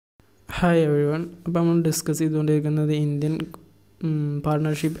Hi everyone. അപ്പോൾ നമ്മൾ discuss ചെയ്തുകൊണ്ടിരിക്കുന്നത് ഇന്ത്യൻ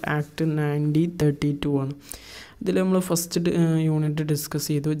പാർട്ണർഷിപ്പ് ആക്ട് 1932 ആണ്. ഇതിൽ നമ്മൾ ഫസ്റ്റ് യൂണിറ്റ് ഡിസ്കസ്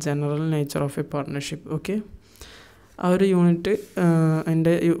ചെയ്തു general nature of A partnership. Okay, ആ ഒരു യൂണിറ്റ്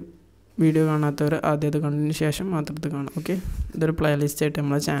എൻ്റെ വീഡിയോ കാണാത്തവർ ആദ്യം അത് കണ്ടതിന് ശേഷം മാത്രം ഇത് കാണാം. ഓക്കെ, ഇതൊരു പ്ലേലിസ്റ്റ് ആയിട്ട്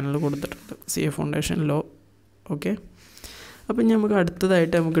നമ്മളെ ചാനൽ കൊടുത്തിട്ടുണ്ട്, CA ഫൗണ്ടേഷൻ ലോ. ഓക്കെ, അപ്പം നമുക്ക്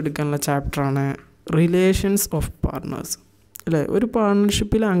അടുത്തതായിട്ട് നമുക്ക് എടുക്കാനുള്ള ചാപ്റ്ററാണ് റിലേഷൻസ് ഓഫ് പാർട്ട്നേഴ്സ്. അല്ലേ, ഒരു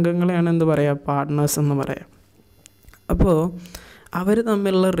പാർട്ണർഷിപ്പിലെ അംഗങ്ങളെയാണ് എന്ത് പറയുക, പാർട്ട്നേഴ്സ് എന്ന് പറയാം. അപ്പോൾ അവർ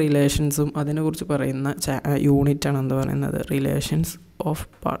തമ്മിലുള്ള റിലേഷൻസും അതിനെക്കുറിച്ച് പറയുന്ന യൂണിറ്റാണ് എന്ത് പറയുന്നത്, റിലേഷൻസ് ഓഫ്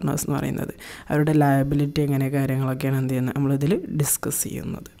പാർട്ട്നേഴ്സ് എന്ന് പറയുന്നത്. അവരുടെ ലയബിലിറ്റി എങ്ങനെ കാര്യങ്ങളൊക്കെയാണ് എന്ത് ചെയ്യുന്നത് നമ്മളിതിൽ ഡിസ്കസ്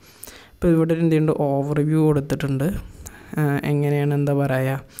ചെയ്യുന്നത്. ഇപ്പോൾ ഇവിടെ എന്ത് ചെയ്യുന്നുണ്ട്, ഓവർവ്യൂ കൊടുത്തിട്ടുണ്ട്. എങ്ങനെയാണ് എന്താ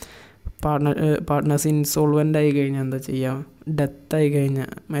പറയുക, പാർട്ട്നേഴ്സ് ഇൻസോൾവൻ്റ് ആയി കഴിഞ്ഞാൽ എന്താ ചെയ്യുക, ഡെത്തായി കഴിഞ്ഞാൽ,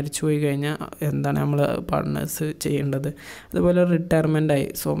 മരിച്ചു പോയി കഴിഞ്ഞാൽ എന്താണ് നമ്മൾ പാർട്ട്നേഴ്സ് ചെയ്യേണ്ടത്. അതുപോലെ റിട്ടയർമെൻറ്റായി,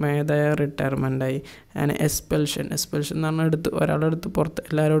 സ്വമേധയാ റിട്ടയർമെൻറ്റായി, ആൻഡ് എക്സ്പെൽഷൻ എന്ന് പറഞ്ഞാൽ ഒരാളെടുത്ത് പുറത്ത്,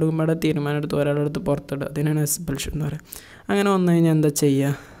 എല്ലാവരോടും കൂടെ തീരുമാനം എടുത്ത് ഒരാളെടുത്ത് പുറത്തിടുക, അതിനാണ് എക്സ്പെൽഷൻ എന്ന് പറയുക. അങ്ങനെ വന്നു കഴിഞ്ഞാൽ എന്താ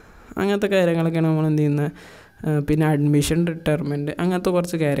ചെയ്യുക, അങ്ങനത്തെ കാര്യങ്ങളൊക്കെയാണ് നമ്മൾ എന്ത് ചെയ്യുന്നത്. പിന്നെ അഡ്മിഷൻ, റിട്ടയർമെൻറ്റ്, അങ്ങനത്തെ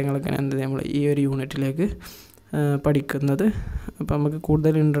കുറച്ച് കാര്യങ്ങളൊക്കെയാണ് എന്ത് ചെയ്യുക നമ്മൾ ഈ ഒരു യൂണിറ്റിലേക്ക് പഠിക്കുന്നത്. അപ്പോൾ നമുക്ക്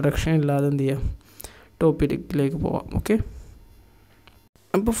കൂടുതൽ ഇൻട്രൊഡക്ഷൻ ഇല്ലാതെ എന്ത് ചെയ്യാം, ടോപ്പിക്കിലേക്ക് പോവാം. ഓക്കെ,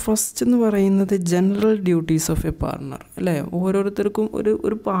 അപ്പോൾ ഫസ്റ്റ് എന്ന് പറയുന്നത് general duties of A partner. അല്ലേ, ഓരോരുത്തർക്കും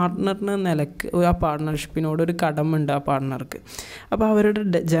ഒരു പാർട്ട്ണറിന് നിലക്ക് ആ പാർട്ട്ണർഷിപ്പിനോട് ഒരു കടമുണ്ട് ആ പാർട്ട്ണർക്ക്. അപ്പോൾ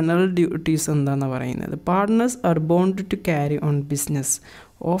അവരുടെ ജനറൽ ഡ്യൂട്ടീസ് എന്താണെന്ന് പറയുന്നത്, partners R bond two carry own business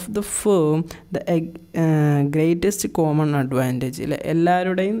of the firm the greatest common advantage. അല്ലേ,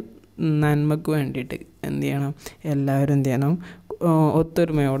 എല്ലാവരുടെയും നന്മയ്ക്ക് വേണ്ടിയിട്ട് എന്ത് ചെയ്യണം, എല്ലാവരും എന്ത് ചെയ്യണം,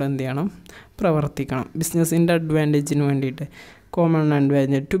 ഒത്തൊരുമയോടെ എന്ത് ചെയ്യണം, പ്രവർത്തിക്കണം. ബിസിനസ്സിൻ്റെ അഡ്വാൻറ്റേജിന് വേണ്ടിയിട്ട്, common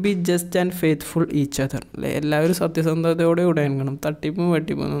advantage, to B just and faithful each other. അല്ലേ, എല്ലാവരും സത്യസന്ധതയോടെ ഇടയണം, തട്ടിപ്പും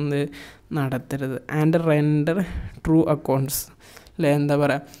വെട്ടിപ്പൊന്നും നടത്തരുത്. And render true accounts. അല്ലേ, എന്താ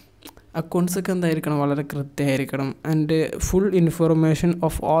പറയുക, അക്കൗണ്ട്സൊക്കെ എന്തായിരിക്കണം, വളരെ കൃത്യമായിരിക്കണം. And full information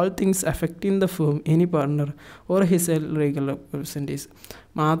of all things affecting the firm any partner or his legal representatives.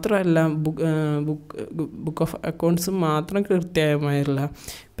 മാത്രമല്ല ബുക്ക് ഓഫ് അക്കൗണ്ട്സ് മാത്രം കൃത്യമായില്ല,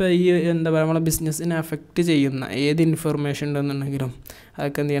 ഇപ്പോൾ ഈ എന്താ പറയുക നമ്മളെ ബിസിനസ്സിനെ അഫക്റ്റ് ചെയ്യുന്ന ഏത് ഇൻഫർമേഷൻ ഉണ്ടെന്നുണ്ടെങ്കിലും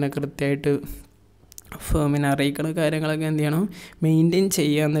അതൊക്കെ എന്ത് ചെയ്യണം, കൃത്യമായിട്ട് ഫേമിനെ അറിയിക്കുന്ന കാര്യങ്ങളൊക്കെ എന്ത് ചെയ്യണം, മെയിൻറ്റെയിൻ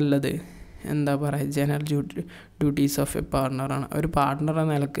ചെയ്യുക എന്നുള്ളത് എന്താ പറയുക ജനറൽ ഡ്യൂട്ടീസ് ഓഫ് എ പാർട്ണറാണ്. ഒരു പാർട്ട്ണർ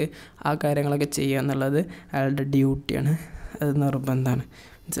എന്ന നിലക്ക് ആ കാര്യങ്ങളൊക്കെ ചെയ്യുക എന്നുള്ളത് അയാളുടെ ഡ്യൂട്ടിയാണ്, അത് നിർബന്ധമാണ്.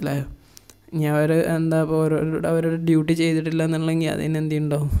 മനസ്സിലായോ? ഇനി അവർ എന്താ ഇപ്പോൾ അവരുടെ ഡ്യൂട്ടി ചെയ്തിട്ടില്ല എന്നുണ്ടെങ്കിൽ അതിന്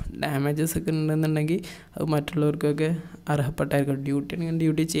എന്തുണ്ടാവും, ഡാമേജസ് ഒക്കെ ഉണ്ടെന്നുണ്ടെങ്കിൽ അത് മറ്റുള്ളവർക്കൊക്കെ അർഹപ്പെട്ടായിരിക്കും. ഡ്യൂട്ടി ആണെങ്കിൽ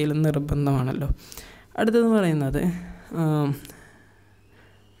ഡ്യൂട്ടി ചെയ്യൽ നിർബന്ധമാണല്ലോ. അടുത്തെന്ന് പറയുന്നത്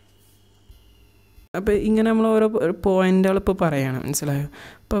അപ്പോൾ ഇങ്ങനെ നമ്മൾ ഓരോ പോയിൻ്റുകൾ ഇപ്പോൾ പറയുകയാണ്. മനസ്സിലായോ?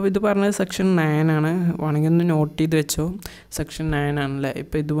 അപ്പോൾ ഇത് പറഞ്ഞത് സെക്ഷൻ 9 ആണ്, വേണമെങ്കിൽ ഒന്ന് നോട്ട് ചെയ്ത് വെച്ചോ. സെക്ഷൻ 9 ആണല്ലേ.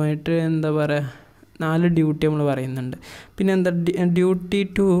 ഇപ്പോൾ ഇതുമായിട്ട് എന്താ പറയുക 4 ഡ്യൂട്ടി നമ്മൾ പറയുന്നുണ്ട്. പിന്നെ എന്താ ഡ്യൂട്ടി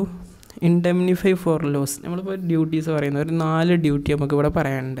ടു ഇൻഡെമ്നിഫൈ ഫോർ ലോസ്. നമ്മളിപ്പോൾ ഡ്യൂട്ടീസ് പറയുന്നത് ഒരു 4 ഡ്യൂട്ടി നമുക്ക് ഇവിടെ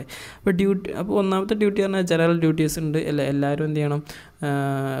പറയാനുണ്ട്. അപ്പോൾ ഒന്നാമത്തെ ഡ്യൂട്ടി പറഞ്ഞാൽ ജനറൽ ഡ്യൂട്ടീസ് ഉണ്ട്. എല്ലാവരും എന്ത് ചെയ്യണം,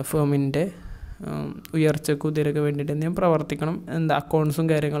 ഫേമിൻ്റെ ഉയർച്ചക്കും ഇതിനൊക്കെ വേണ്ടിയിട്ട് എന്തെങ്കിലും പ്രവർത്തിക്കണം. അക്കൗണ്ട്സും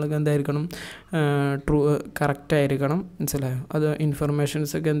കാര്യങ്ങളൊക്കെ എന്തായിരിക്കണം, കറക്റ്റായിരിക്കണം. മനസ്സിലായോ? അത്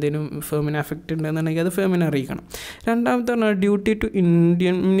ഇൻഫർമേഷൻസൊക്കെ എന്തെങ്കിലും ഫേമിനെ അഫക്റ്റ് ഉണ്ടെന്നുണ്ടെങ്കിൽ അത് ഫേമിനെ അറിയിക്കണം. രണ്ടാമത്തെ പറഞ്ഞാൽ duty to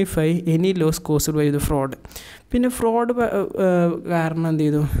ഇൻഡെമ്നിഫൈ any loss caused by the fraud. പിന്നെ ഫ്രോഡ് കാരണം എന്ത്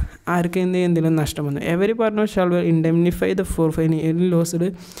ചെയ്തു, ആർക്കും എന്തെങ്കിലും നഷ്ടം വന്നു, every partner shawl ഇൻഡെമ്നിഫൈ the for any lost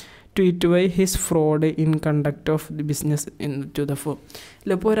to it by his fraud in conduct of the business in to the form.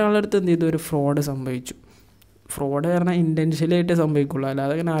 ഇല്ല, ഇപ്പോൾ ഒരാളടുത്ത് എന്ത് ചെയ്തു, ഒരു ഫ്രോഡ് സംഭവിച്ചു. ഫ്രോഡ് പറഞ്ഞാൽ ഇൻറ്റൻഷ്യലി ആയിട്ട് സംഭവിക്കുള്ളൂ,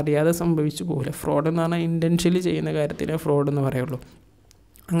 അല്ലാതെ അങ്ങനെ അറിയാതെ സംഭവിച്ചു പോകില്ല. ഫ്രോഡ് എന്ന് പറഞ്ഞാൽ ഇൻറ്റൻഷ്യലി ചെയ്യുന്ന കാര്യത്തിനെ ഫ്രോഡ് എന്ന് പറയുള്ളൂ.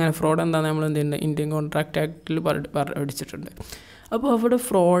 അങ്ങനെ ഫ്രോഡ് എന്താണെന്ന് നമ്മൾ എന്ത് ചെയ്യുന്നുണ്ട്, ഇന്ത്യൻ കോൺട്രാക്ട് ആക്ടിൽ പഠിച്ചിട്ടുണ്ട്. അപ്പോൾ അവിടെ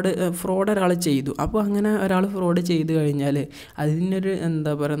ഫ്രോഡ് ഒരാൾ ചെയ്തു. അപ്പോൾ അങ്ങനെ ഒരാൾ ഫ്രോഡ് ചെയ്ത് കഴിഞ്ഞാൽ അതിനൊരു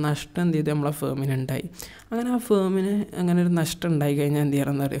എന്താ പറയുക നഷ്ടം എന്ത് ചെയ്തു, നമ്മളെ ഫേമിനുണ്ടായി. അങ്ങനെ ആ ഫേമിന് അങ്ങനെ ഒരു നഷ്ടം ഉണ്ടായി കഴിഞ്ഞാൽ എന്ത്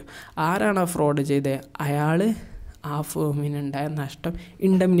ചെയ്യണമെന്ന് അറിയോ, ആരാണ് ആ ഫ്രോഡ് ചെയ്തത്, അയാൾ ആ ഫേമിനുണ്ടായ നഷ്ടം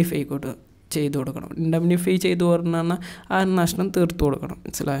ഇൻഡെമ്നിഫൈ ചെയ്തു കൊടുക്കണം. ഇൻഡെമ്നിഫൈ ചെയ്തു പറഞ്ഞാൽ ആ നഷ്ടം തീർത്തു കൊടുക്കണം.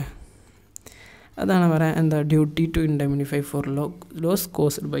 മനസ്സിലായോ? അതാണ് പറയാൻ എന്താ duty to ഇൻഡെമ്നിഫൈ four loss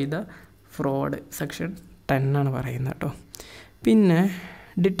caused by the fraud. Section 10 ആണ് പറയുന്നത് കേട്ടോ. പിന്നെ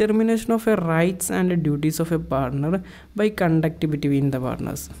determination of A rights and duties of A partner by conduct between the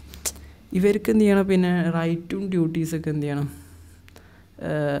partners. ഇവർക്ക് എന്ത് ചെയ്യണം, പിന്നെ റൈറ്റും ഡ്യൂട്ടീസൊക്കെ എന്ത് ചെയ്യണം,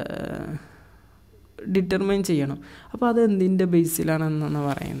 ഡിറ്റർമൈൻ ചെയ്യണം. അപ്പോൾ അത് എന്തിൻ്റെ ബേസിലാണെന്നാണ്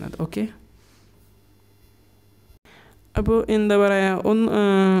പറയുന്നത്. ഓക്കെ, അപ്പോൾ എന്താ പറയുക,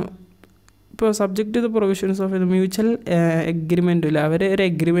 ഇപ്പോൾ subject to the provisions of mutual എഗ്രിമെൻറ്റിൽ അവർ ഒരു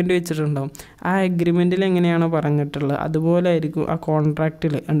എഗ്രിമെൻറ്റ് വെച്ചിട്ടുണ്ടാവും. ആ എഗ്രിമെൻറ്റിൽ എങ്ങനെയാണോ പറഞ്ഞിട്ടുള്ളത് അതുപോലെ ആയിരിക്കും ആ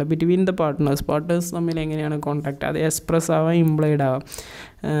കോൺട്രാക്റ്റിൽ ഉണ്ട്. ബിറ്റ്വീൻ ദ പാർട്ട്നേഴ്സ് തമ്മിൽ എങ്ങനെയാണ് കോൺട്രാക്റ്റ്, അത് എക്സ്പ്രസ് ആവാം, ഇംപ്ലൈഡ് ആവാം.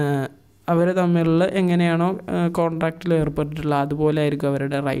 അവർ തമ്മിലുള്ള എങ്ങനെയാണോ കോൺട്രാക്റ്റിൽ ഏർപ്പെട്ടിട്ടുള്ളത് അതുപോലെ ആയിരിക്കും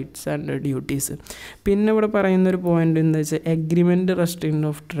അവരുടെ റൈറ്റ്സ് ആൻഡ് ഡ്യൂട്ടീസ്. പിന്നെ ഇവിടെ പറയുന്നൊരു പോയിൻ്റ് എന്താ വെച്ചാൽ എഗ്രിമെൻറ്റ് റെസ്ട്രിക്ഷൻ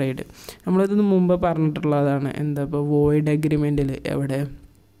ഓഫ് ട്രേഡ്. നമ്മളിത് മുമ്പ് പറഞ്ഞിട്ടുള്ളതാണ്. എന്താ ഇപ്പോൾ വോയിഡ് എഗ്രിമെൻറ്റിൽ എവിടെ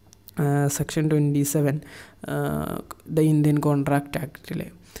സെക്ഷൻ 27 ദ ഇന്ത്യൻ കോൺട്രാക്റ്റ് ആക്ടിൽ.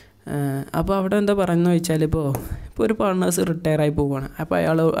 അപ്പോൾ അവിടെ എന്താ പറയുന്നത് വെച്ചാൽ ഇപ്പോൾ ഒരു പാർട്ട്നേഴ്സ് റിട്ടയർ ആയി പോവുകയാണ്. അപ്പോൾ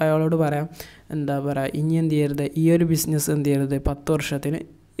അയാളോട് പറയാം, എന്താ പറയുക, ഇനി എന്ത് ചെയ്യരുത്, ഈ ഒരു ബിസിനസ് എന്ത് ചെയ്യരുത്, 10 വർഷത്തിന്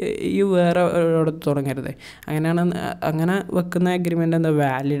ഈ വേറെ ഒരിടത്ത് തുടങ്ങരുത്. അങ്ങനെ വെക്കുന്ന അഗ്രിമെൻ്റ് എന്താ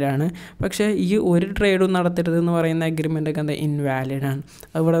വാലിഡാണ്. പക്ഷേ ഈ ഒരു ട്രേഡും നടത്തരുതെന്ന് പറയുന്ന അഗ്രിമെൻ്റൊക്കെ എന്താ ഇൻവാലിഡാണ്.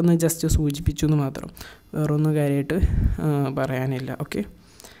 അവിടെ ഒന്ന് ജസ്റ്റ് സൂചിപ്പിച്ചു എന്ന് മാത്രം, വേറൊന്നും കാര്യമായിട്ട് പറയാനില്ല. ഓക്കെ,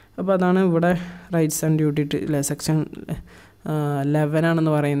 അപ്പോൾ അതാണ് ഇവിടെ റൈറ്റ്സ് ആൻഡ് ഡ്യൂട്ടി സെക്ഷൻ 11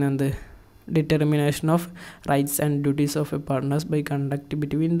 ആണെന്ന് പറയുന്നത്. Determination of rights and duties of A partners by conduct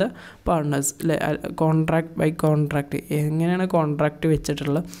between the partners. Contract by contract എങ്ങനെയാണ് കോൺട്രാക്റ്റ്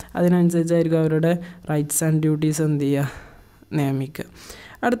വെച്ചിട്ടുള്ളത് അതിനനുസരിച്ചായിരിക്കും അവരുടെ റൈറ്റ്സ് ആൻഡ് ഡ്യൂട്ടീസ് എന്ത് ചെയ്യുക, നിയമിക്കുക.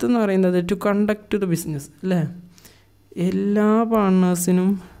 അടുത്തെന്ന് പറയുന്നത് ടു കണ്ടക്ട് ദ ബിസിനസ് അല്ലേ. എല്ലാ പാർട്ട്നേഴ്സിനും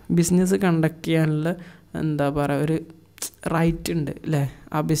ബിസിനസ് കണ്ടക്ട് ചെയ്യാനുള്ള എന്താ പറയുക ഒരു റൈറ്റ് ഉണ്ട് അല്ലേ.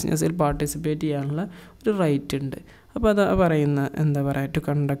 ആ ബിസിനസ്സിൽ പാർട്ടിസിപ്പേറ്റ് ചെയ്യാനുള്ള ഒരു റൈറ്റ് ഉണ്ട്. അപ്പോൾ അത് പറയുന്ന എന്താ പറയുക to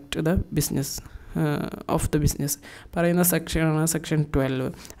conduct the business of the business പറയുന്ന സെക്ഷനാണ് സെക്ഷൻ 12.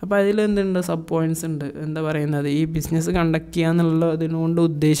 അപ്പോൾ അതിലെന്തുണ്ട്, സബ് പോയിൻറ്റ്സ് ഉണ്ട്. എന്താ പറയുന്നത്, ഈ ബിസിനസ് കണ്ടക്ട് ചെയ്യുക എന്നുള്ള അതിനുകൊണ്ട്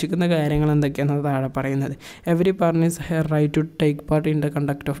ഉദ്ദേശിക്കുന്ന കാര്യങ്ങൾ എന്തൊക്കെയാണെന്ന് താഴെ പറയുന്നത്. Every partners have right to take part in the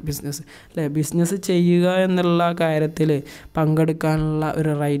conduct of business അല്ലേ. ബിസിനസ് ചെയ്യുക എന്നുള്ള കാര്യത്തിൽ പങ്കെടുക്കാനുള്ള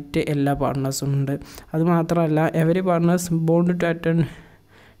ഒരു റൈറ്റ് എല്ലാ പാർട്ട്നേഴ്സും ഉണ്ട്. അതുമാത്രമല്ല every partners bond two attend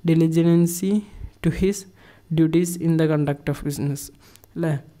ഡിലിജൻസി to his duties in the conduct of business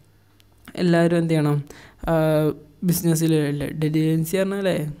അല്ലേ. എല്ലാവരും എന്ത് ചെയ്യണം, ബിസിനസ്സിൽ ഡിലിജൻസി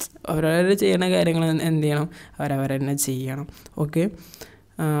പറഞ്ഞാലേ അവരവർ ചെയ്യുന്ന കാര്യങ്ങൾ എന്ത് ചെയ്യണം, അവരവരെന്നെ ചെയ്യണം. ഓക്കെ,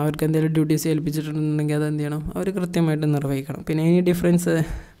 അവർക്ക് എന്തെങ്കിലും ഡ്യൂട്ടീസ് ഏൽപ്പിച്ചിട്ടുണ്ടെങ്കിൽ അത് എന്ത് ചെയ്യണം, അവർ കൃത്യമായിട്ട് നിർവഹിക്കണം. പിന്നെ ഇനി difference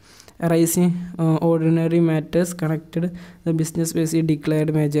rising ordinary matters connected the business base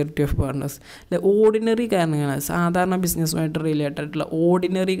declared majority of partners അല്ലെ. ഓർഡിനറി കാര്യങ്ങൾ, സാധാരണ ബിസിനസ്സുമായിട്ട് റിലേറ്റഡ് ആയിട്ടുള്ള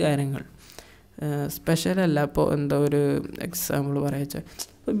ഓർഡിനറി കാര്യങ്ങൾ, സ്പെഷ്യലല്ല. ഇപ്പോൾ എന്താ ഒരു എക്സാമ്പിൾ പറയാ വെച്ചാൽ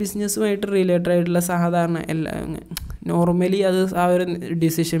ഇപ്പോൾ ബിസിനസ്സുമായിട്ട് റിലേറ്റഡ് ആയിട്ടുള്ള സാധാരണ എല്ലാ നോർമലി അത് ആ ഒരു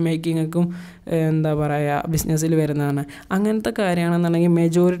ഡിസിഷൻ മേക്കിങ്ങൊക്കെ എന്താ പറയുക ബിസിനസ്സിൽ വരുന്നതാണ്. അങ്ങനത്തെ കാര്യമാണെന്നുണ്ടെങ്കിൽ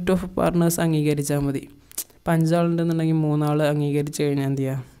മെജോറിറ്റി ഓഫ് പാർട്ട്നേഴ്സ് അംഗീകരിച്ചാൽ മതി. 5 ആളുണ്ടെന്നുണ്ടെങ്കിൽ 3 ആൾ അംഗീകരിച്ച് കഴിഞ്ഞാൽ എന്ത്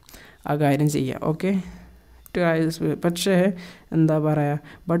ചെയ്യുക, ആ കാര്യം ചെയ്യുക. ഓക്കെ, പക്ഷേ എന്താ പറയുക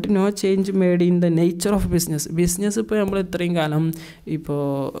but no change made in the nature of business. ഇപ്പോൾ നമ്മൾ ഇത്രയും കാലം ഇപ്പോൾ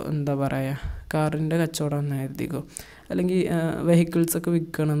എന്താ പറയുക കാറിൻ്റെ കച്ചവടം കരുതിക്കോ, അല്ലെങ്കിൽ വെഹിക്കിൾസൊക്കെ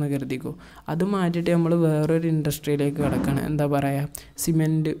വിൽക്കണമെന്ന് കരുതിക്കോ, അത് മാറ്റിയിട്ട് നമ്മൾ വേറൊരു ഇൻഡസ്ട്രിയിലേക്ക് കിടക്കണം. എന്താ പറയുക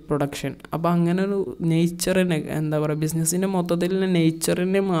സിമെൻറ്റ് പ്രൊഡക്ഷൻ. അപ്പോൾ അങ്ങനെ ഒരു നേച്ചറിനെ എന്താ പറയുക ബിസിനസ്സിൻ്റെ മൊത്തത്തിൽ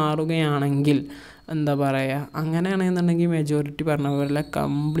നേച്ചറിനെ മാറുകയാണെങ്കിൽ എന്താ പറയുക അങ്ങനെയാണെന്നുണ്ടെങ്കിൽ മെജോറിറ്റി പറഞ്ഞ പോലെ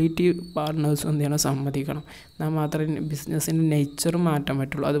കംപ്ലീറ്റ് പാർട്ട്നേഴ്സും എന്ത് ചെയ്യണം, സമ്മതിക്കണം. എന്നാൽ മാത്രമേ ബിസിനസ്സിൻ്റെ നേച്ചർ മാറ്റാൻ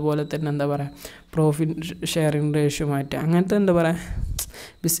പറ്റുള്ളൂ. അതുപോലെ തന്നെ എന്താ പറയുക പ്രോഫിറ്റ് ഷെയറിങ് റേഷ്യോ മാറ്റുക, അങ്ങനത്തെ എന്താ പറയുക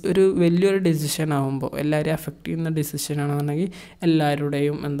ഒരു വലിയൊരു ഡിസിഷൻ ആകുമ്പോൾ എല്ലാവരെയും അഫക്റ്റ് ചെയ്യുന്ന ഡിസിഷൻ ആണെന്നുണ്ടെങ്കിൽ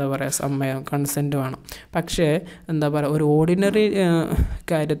എല്ലാവരുടെയും എന്താ പറയുക സമ്മതം, കൺസെൻറ്റ് വേണം. പക്ഷേ എന്താ പറയുക ഒരു ഓർഡിനറി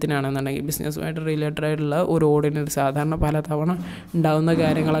കാര്യത്തിനാണെന്നുണ്ടെങ്കിൽ ബിസിനസ്സുമായിട്ട് റിലേറ്റഡ് ആയിട്ടുള്ള ഒരു ഓർഡിനറി സാധാരണ പല തവണ ഉണ്ടാകുന്ന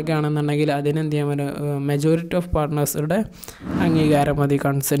കാര്യങ്ങളൊക്കെ ആണെന്നുണ്ടെങ്കിൽ അതിനെന്ത് ചെയ്യാൻ പറ്റും, മെജോറിറ്റി ഓഫ് പാർട്ട്നേഴ്സുടെ അംഗീകാരം മതി,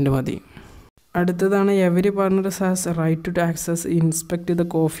 കൺസെൻറ്റ് മതി. അടുത്തതാണ് every partners has right to access inspect the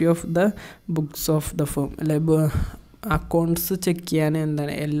copy of the books of the firm അല്ലെ. അക്കൗണ്ട്സ് ചെക്ക് ചെയ്യാൻ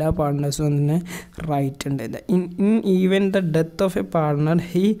എന്താണ് എല്ലാ പാർട്ട്നേഴ്സും അതിന് റൈറ്റ് ഉണ്ട്. In even the death of A partner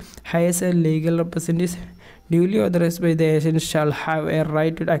he has A legal representative duly authorised by the agent shall have A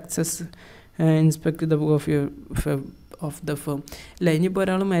right to access inspect the book of the firm അല്ല. ഇനിയിപ്പോൾ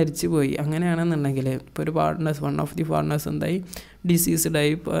ഒരാൾ മരിച്ചു പോയി അങ്ങനെയാണെന്നുണ്ടെങ്കിൽ ഇപ്പോൾ ഒരു partners one of the partners എന്തായി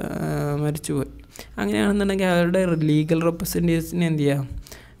ഡിസീസ്ഡായി മരിച്ചു പോയി, അങ്ങനെയാണെന്നുണ്ടെങ്കിൽ അവരുടെ ലീഗൽ റെപ്രസെൻറ്റേറ്റീവ്സിന് എന്ത് ചെയ്യാം,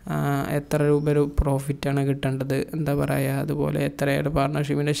 എത്ര രൂപ ഒരു പ്രോഫിറ്റാണ് കിട്ടേണ്ടത്, എന്താ പറയുക, അതുപോലെ എത്രയാണ്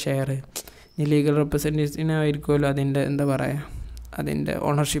പാർട്ട്ണർഷിപ്പിൻ്റെ ഷെയർ, ഈ ലീഗൽ റെപ്രസെൻറ്റേറ്റീവിനായിരിക്കുമല്ലോ അതിൻ്റെ എന്താ പറയുക അതിൻ്റെ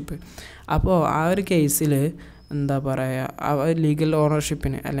ഓണർഷിപ്പ്. അപ്പോൾ ആ ഒരു കേസിൽ എന്താ പറയുക ആ ലീഗൽ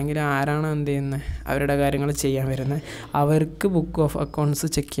ഓണർഷിപ്പിന് അല്ലെങ്കിൽ ആരാണ് എന്ത് ചെയ്യുന്നത് അവരുടെ കാര്യങ്ങൾ ചെയ്യാൻ വരുന്നത് അവർക്ക് ബുക്ക് ഓഫ് അക്കൗണ്ട്സ്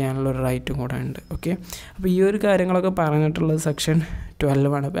ചെക്ക് ചെയ്യാനുള്ള ഒരു റൈറ്റും കൂടെ ഉണ്ട്. ഓക്കെ, അപ്പോൾ ഈ ഒരു കാര്യങ്ങളൊക്കെ പറഞ്ഞിട്ടുള്ളത് സെക്ഷൻ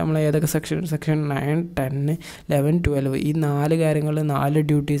 12 ആണ്. അപ്പോൾ നമ്മൾ ഏതൊക്കെ സെക്ഷൻ 9, 10, 11, 12 ഈ 4 കാര്യങ്ങൾ 4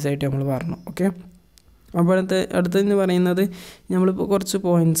 ഡ്യൂട്ടീസായിട്ട് നമ്മൾ പറഞ്ഞു. ഓക്കെ, അപ്പോൾ അടുത്തെന്ന് പറയുന്നത് നമ്മളിപ്പോൾ കുറച്ച്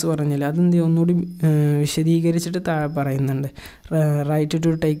പോയിൻറ്റ്സ് പറഞ്ഞില്ല, അതെന്ത് ഒന്നുകൂടി വിശദീകരിച്ചിട്ട് താഴെ പറയുന്നുണ്ട്. Right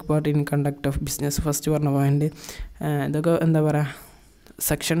to take part in conduct of business, first പറഞ്ഞ പോയിൻ്റ്. ഇതൊക്കെ എന്താ പറയുക,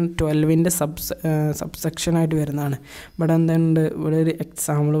 സെക്ഷൻ 12 സബ്സെക്ഷനായിട്ട് വരുന്നതാണ്. ഇവിടെ എന്തുണ്ട്, ഇവിടെ ഒരു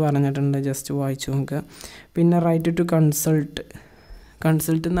എക്സാമ്പിൾ പറഞ്ഞിട്ടുണ്ട്, ജസ്റ്റ് വായിച്ചു നോക്കുക. പിന്നെ റൈറ്റ് ടു കൺസൾട്ട്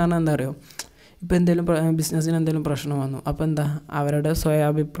എന്ന് പറഞ്ഞാൽ എന്താ പറയുക, ഇപ്പോൾ എന്തെങ്കിലും ബിസിനസ്സിന് എന്തെങ്കിലും പ്രശ്നം വന്നു, അപ്പോൾ എന്താ അവരുടെ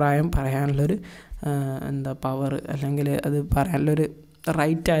സ്വയാഭിപ്രായം പറയാനുള്ളൊരു പവർ, അല്ലെങ്കിൽ അത് പറയാനുള്ളൊരു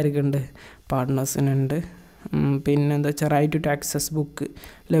റൈറ്റ് ആയിരിക്കുന്നുണ്ട് പാർട്ട്നേഴ്സിനുണ്ട്. പിന്നെ എന്താ വെച്ചാൽ റൈറ്റ് ടു ആക്സസ് ബുക്ക്,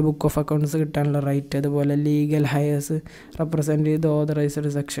 അല്ലെ ബുക്ക് ഓഫ് അക്കൗണ്ട്സ് കിട്ടാനുള്ള റൈറ്റ്. അതുപോലെ ലീഗൽ ഹയേഴ്സ് റെപ്രസെൻറ്റ് ചെയ്ത്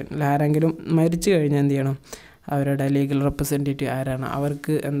ഓതറൈസ്ഡ് സെക്ഷൻ, ആരെങ്കിലും മരിച്ചു കഴിഞ്ഞാൽ എന്ത് ചെയ്യണം, അവരുടെ ലീഗൽ റെപ്രസെൻറ്റേറ്റീവ് ആരാണ്,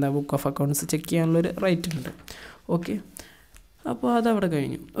 അവർക്ക് ബുക്ക് ഓഫ് അക്കൗണ്ട്സ് ചെക്ക് ചെയ്യാനുള്ളൊരു റൈറ്റ് ഉണ്ട്. ഓക്കെ, അപ്പോൾ അതവിടെ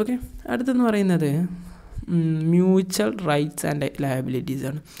കഴിഞ്ഞു. ഓക്കെ, അടുത്തെന്ന് പറയുന്നത് മ്യൂച്വൽ റൈറ്റ്സ് ആൻഡ് ലയബിലിറ്റീസ്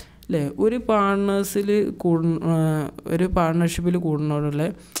ആണ്, അല്ലേ. ഒരു പാർട്ട്ണർഷിപ്പിൽ കൂടുന്നതോടുള്ള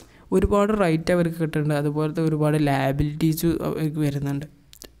ഒരുപാട് റൈറ്റ് അവർക്ക് കിട്ടുന്നുണ്ട്, അതുപോലത്തെ ഒരുപാട് ലയബിലിറ്റീസ് അവർക്ക് വരുന്നുണ്ട്.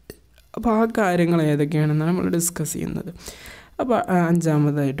 അപ്പോൾ ആ കാര്യങ്ങൾ ഏതൊക്കെയാണെന്നാണ് നമ്മൾ ഡിസ്കസ് ചെയ്യുന്നത്. അപ്പോൾ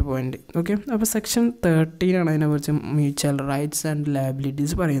 5ാമതായിട്ട് പോയിൻ്റ്. ഓക്കെ, അപ്പോൾ സെക്ഷൻ 13 അതിനെക്കുറിച്ച് മ്യൂച്വൽ റൈറ്റ്സ് ആൻഡ്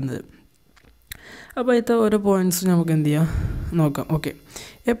ലയബിലിറ്റീസ് പറയുന്നത്. അപ്പോൾ ഇത്തെ ഓരോ പോയിൻറ്റ്സ് നമുക്ക് എന്ത് ചെയ്യാം നോക്കാം. Okay,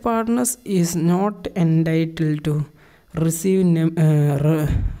 A partners is not entitled to receive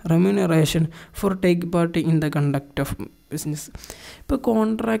remuneration four take part in the conduct of business. ഇപ്പോൾ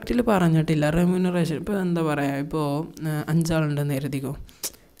കോൺട്രാക്റ്റിൽ പറഞ്ഞിട്ടില്ല റെമ്യൂണറേഷൻ. ഇപ്പോൾ എന്താ പറയുക, ഇപ്പോൾ 5 ആളുണ്ടെന്ന് കരുതിക്കോ,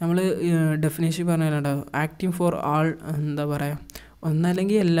 നമ്മൾ ഡെഫിനേഷൻ പറഞ്ഞാലുണ്ടാവും ആക്ടിങ് ഫോർ ആൾ, എന്താ പറയുക,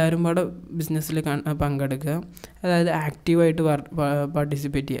 ഒന്നല്ലെങ്കിൽ എല്ലാവരും പാടെ ബിസിനസ്സിൽ പങ്കെടുക്കുക, അതായത് ആക്റ്റീവായിട്ട്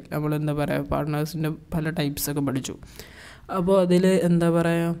പാർട്ടിസിപ്പേറ്റ് ചെയ്യുക. നമ്മൾ എന്താ പറയുക, പാർട്ട്നേഴ്സിൻ്റെ പല ടൈപ്സൊക്കെ പഠിച്ചു. അപ്പോൾ അതിൽ എന്താ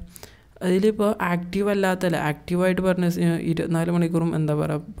പറയുക, അതിലിപ്പോൾ ആക്റ്റീവ് അല്ലാത്തല്ല, ആക്റ്റീവായിട്ട് പറഞ്ഞ 24 മണിക്കൂറും എന്താ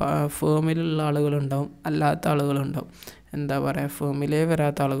പറയുക ഫേമിലുള്ള ആളുകളുണ്ടാവും, അല്ലാത്ത ആളുകളുണ്ടാവും, എന്താ പറയുക ഫേമിലേ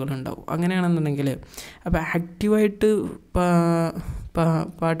വരാത്ത ആളുകളുണ്ടാവും. അങ്ങനെയാണെന്നുണ്ടെങ്കിൽ അപ്പോൾ ആക്റ്റീവായിട്ട്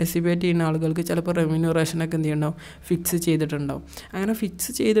പാർട്ടിസിപ്പേറ്റ് ചെയ്യുന്ന ആളുകൾക്ക് ചിലപ്പോൾ റെമ്യൂണറേഷനൊക്കെ എന്ത് ചെയ്യണ്ടാവും, ഫിക്സ് ചെയ്തിട്ടുണ്ടാവും. അങ്ങനെ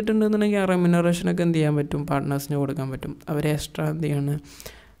ഫിക്സ് ചെയ്തിട്ടുണ്ടെന്നുണ്ടെങ്കിൽ ആ റെമ്യൂണറേഷനൊക്കെ എന്ത് ചെയ്യാൻ പറ്റും, പാർട്ട്നേഴ്സിന് കൊടുക്കാൻ പറ്റും, അവരെ എക്സ്ട്രാ എന്ത് ചെയ്യാണ്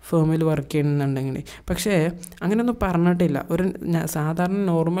ഫേമിൽ വർക്ക് ചെയ്യുന്നുണ്ടെങ്കിൽ. പക്ഷേ അങ്ങനെയൊന്നും പറഞ്ഞിട്ടില്ല. ഒരു സാധാരണ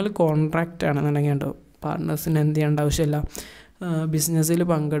നോർമൽ കോൺട്രാക്റ്റ് ആണെന്നുണ്ടെങ്കിൽ ഉണ്ടോ, പാർട്ട്നേഴ്സിന് എന്ത് ചെയ്യേണ്ട ആവശ്യമില്ല, ബിസിനസ്സിൽ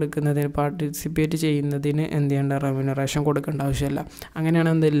പങ്കെടുക്കുന്നതിന് പാർട്ടിസിപ്പേറ്റ് ചെയ്യുന്നതിന് എന്ത് ചെയ്യേണ്ട റെമ്യൂണറേഷൻ കൊടുക്കേണ്ട ആവശ്യമില്ല. അങ്ങനെയാണ്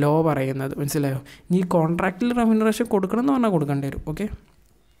എന്ത് ലോ പറയുന്നത്, മനസ്സിലായോ. ഇനി കോൺട്രാക്റ്റിൽ റെമ്യൂണറേഷൻ കൊടുക്കണം എന്ന് പറഞ്ഞാൽ കൊടുക്കേണ്ടി വരും. ഓക്കെ,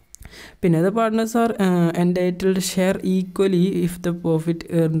 പിന്നെ the partners R entitled share equally if the profit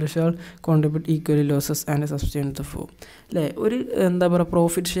ഏർൻഡ് shawl contribute equally losses and സബ്സ്റ്റെയിൻ the form, അല്ലേ. ഒരു എന്താ പറയുക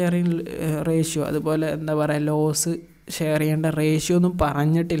പ്രോഫിറ്റ് ഷെയറിങ് റേഷ്യോ, അതുപോലെ എന്താ പറയുക ലോസ് ഷെയർ ചെയ്യേണ്ട റേഷ്യോ ഒന്നും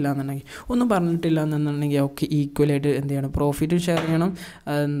പറഞ്ഞിട്ടില്ല എന്നുണ്ടെങ്കിൽ ഒക്കെ ഈക്വലായിട്ട് എന്ത് ചെയ്യണം, പ്രോഫിറ്റും ഷെയർ ചെയ്യണം,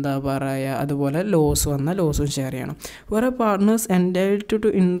 എന്താ പറയുക അതുപോലെ ലോസ് വന്നാൽ ലോസും ഷെയർ ചെയ്യണം. വേറെ partners entitled to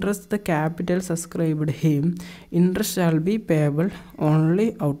interest the capital subscribed him, interest shall be payable only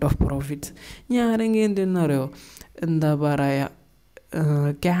out of profits. ഇനി ആരെങ്കിലും എന്തെന്ന് പറയുമോ, എന്താ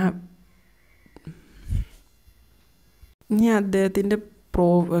പറയുക ഇനി അദ്ദേഹത്തിൻ്റെ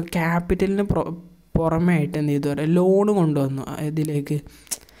ക്യാപിറ്റലിന് പുറമേ ആയിട്ട് എന്ത് ചെയ്തു പറയുക ലോണ് കൊണ്ടുവന്നു, ഇതിലേക്ക്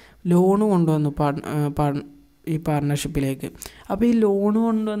ലോണ് കൊണ്ടുവന്നു ഈ പാർട്ട്ണർഷിപ്പിലേക്ക്. അപ്പോൾ ഈ ലോണ്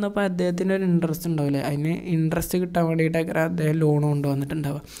കൊണ്ടുവന്നപ്പോൾ അദ്ദേഹത്തിൻ്റെ ഒരു ഇൻട്രസ്റ്റ് ഉണ്ടാവില്ലേ, അതിന് ഇൻട്രസ്റ്റ് കിട്ടാൻ വേണ്ടിയിട്ടൊക്കെ അദ്ദേഹം ലോൺ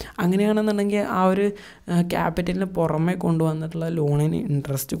കൊണ്ടുവന്നിട്ടുണ്ടാവുക. അങ്ങനെയാണെന്നുണ്ടെങ്കിൽ ആ ഒരു ക്യാപിറ്റലിന് പുറമേ കൊണ്ടുവന്നിട്ടുള്ള ലോണിന്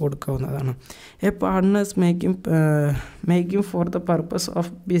ഇൻട്രസ്റ്റ് കൊടുക്കാവുന്നതാണ്. A partners making for the purpose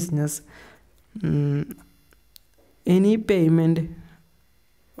of business any payment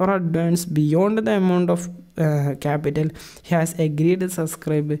or advance beyond the amount of capital he has agreed to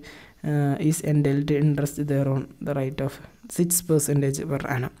subscribe is entitled to interest thereon the right of 6% per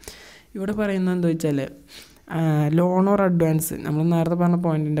annum. ഇവിടെ പറയുന്നത് എന്താ വെച്ചാൽ ലോണോ advance, നമ്മൾ നേരത്തെ പറഞ്ഞ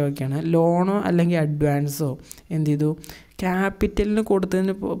പോയിൻറ്റിൻ്റെ ഒക്കെയാണ്, ലോണോ അല്ലെങ്കിൽ അഡ്വാൻസോ എന്ത് ചെയ്തു ക്യാപിറ്റലിന്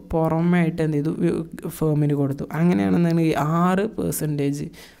കൊടുത്തതിന് പുറമേ ആയിട്ട് എന്ത് ചെയ്തു ഫേമിന് കൊടുത്തു. അങ്ങനെയാണെന്നുണ്ടെങ്കിൽ 6%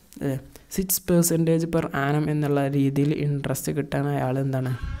 6% പെർ ആനം എന്നുള്ള രീതിയിൽ ഇൻട്രസ്റ്റ് കിട്ടാൻ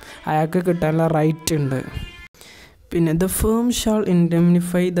അയാൾക്ക് കിട്ടാനുള്ള റൈറ്റ് ഉണ്ട്. പിന്നെ the firm shawl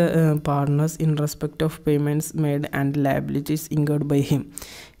ഇൻഡെംനിഫൈ the partners in respect of payments made and liabilities incurred by him.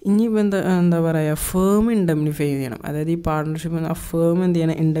 ഇനി എന്താ പറയുക ഫേം ഇൻഡെംനിഫൈ ചെയ്യണം, അതായത് ഈ പാർട്ട്ണർഷിപ്പ് ആ ഫേം എന്ത്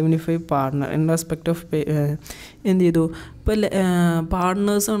ചെയ്യണം, ഇൻഡെംനിഫൈ പാർട്ട്ണർ ഇൻ റെസ്പെക്റ്റ് ഓഫ് എന്ത് ചെയ്തു. ഇപ്പോൾ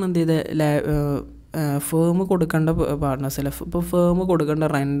പാർട്ട്നേഴ്സാണ് എന്ത് ചെയ്ത് ഫേം കൊടുക്കേണ്ട പാർട്ട്നേഴ്സ് അല്ല, ഇപ്പോൾ ഫേം കൊടുക്കേണ്ട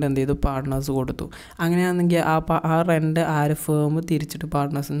റെൻ്റ് എന്ത് ചെയ്തു പാർട്ട്നേഴ്സ് കൊടുത്തു. അങ്ങനെയാണെങ്കിൽ ആ റെൻ്റ് ഫേം തിരിച്ചിട്ട്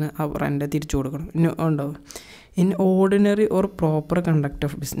പാർട്ട്നേഴ്സിന് ആ റെൻ്റ് തിരിച്ചു കൊടുക്കണം. ഉണ്ടാവും in ordinary or proper conduct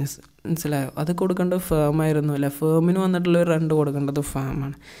of business, മനസ്സിലായോ. അത് കൊടുക്കേണ്ടത് ഫേമായിരുന്നു അല്ല, ഫേമിന് വന്നിട്ടുള്ള റെൻ്റ് കൊടുക്കേണ്ടത്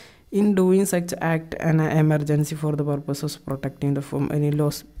ഫേമാണ്. In doing such act an emergency for the purpose of protecting the firm any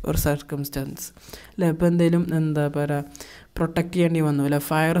loss or circumstance. അല്ലേ ഇപ്പോൾ എന്തെങ്കിലും എന്താ പറയുക പ്രൊട്ടക്റ്റ് ചെയ്യേണ്ടി വന്നു അല്ലെ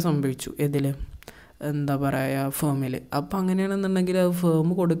ഫയർ സംഭവിച്ചു ഇതിൽ എന്താ പറയുക ഫേമിൽ. അപ്പോൾ അങ്ങനെയാണെന്നുണ്ടെങ്കിൽ അത് ഫേം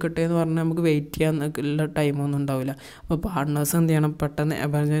കൊടുക്കട്ടെ എന്ന് പറഞ്ഞാൽ നമുക്ക് വെയിറ്റ് ചെയ്യാനുള്ള ടൈമൊന്നും ഉണ്ടാവില്ല. അപ്പോൾ പാർട്ട്നേഴ്സ് എന്ത് ചെയ്യണം, പെട്ടെന്ന്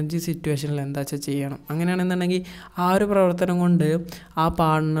എമർജൻസി സിറ്റുവേഷനിൽ എന്താ വെച്ചാൽ ചെയ്യണം. അങ്ങനെയാണെന്നുണ്ടെങ്കിൽ ആ ഒരു പ്രവർത്തനം കൊണ്ട് ആ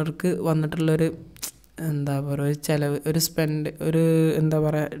പാർട്ട്ണർക്ക് വന്നിട്ടുള്ളൊരു എന്താ പറയുക ഒരു ചിലവ് ഒരു എന്താ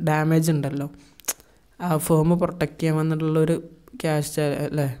പറയുക ഡാമേജ് ഉണ്ടല്ലോ, ആ ഫേം പ്രൊട്ടക്റ്റ് ചെയ്യാൻ വന്നിട്ടുള്ളൊരു ക്യാഷ്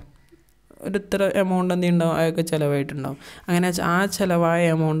അല്ലേ ഒരു ഇത്ര എമൗണ്ട് എന്തെങ്കിലും ഉണ്ടാവും, അതൊക്കെ ചിലവായിട്ടുണ്ടാവും. അങ്ങനെ ആ ചിലവായ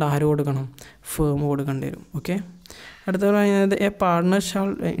എമൗണ്ട് ആര് കൊടുക്കണം, ഫേം കൊടുക്കേണ്ടി വരും. ഓക്കെ, അടുത്ത പറയുന്നത് A partner shawl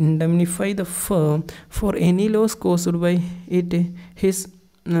ഇൻഡംനിഫൈ the firm for any loss caused by it his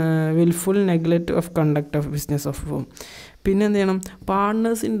wilful neglect of conduct of business of firm. പിന്നെ എന്ത് ചെയ്യണം,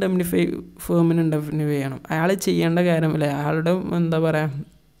 പാർട്ട്നേഴ്സ് ഫേമിന് ഇൻഡംനിഫൈ ചെയ്യണം. അയാൾ ചെയ്യേണ്ട കാര്യമല്ലേ, അയാളുടെ എന്താ പറയുക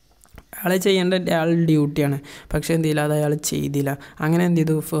അയാൾ ചെയ്യേണ്ട അയാളുടെ ഡ്യൂട്ടിയാണ്. പക്ഷേ എന്ത് ചെയ്യില്ല, അത് അയാൾ ചെയ്തില്ല. അങ്ങനെ എന്ത്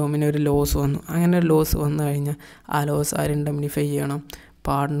ചെയ്തു, ഫേമിന് ഒരു ലോസ് വന്നു. അങ്ങനെ ഒരു ലോസ് വന്നു കഴിഞ്ഞാൽ ആ ലോസ് ആര് ഇൻഡംനിഫൈ ചെയ്യണം,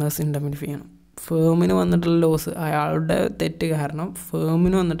 പാർട്ട്നേഴ്സ് ഇൻഡംനിഫൈ ചെയ്യണം. ഫേമിന് വന്നിട്ടുള്ള ലോസ് അയാളുടെ തെറ്റ് കാരണം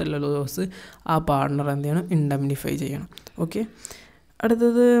ഫേമിന് വന്നിട്ടുള്ള ലോസ് ആ പാർട്ട്ണർ എന്ത് ചെയ്യണം, ഇൻഡംനിഫൈ ചെയ്യണം. ഓക്കെ,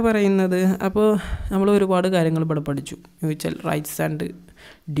 അടുത്തത് പറയുന്നത് അപ്പോൾ നമ്മൾ ഒരുപാട് കാര്യങ്ങൾ ഇവിടെ പഠിച്ചു, മ്യൂച്വൽ റൈറ്റ്സ് ആൻഡ്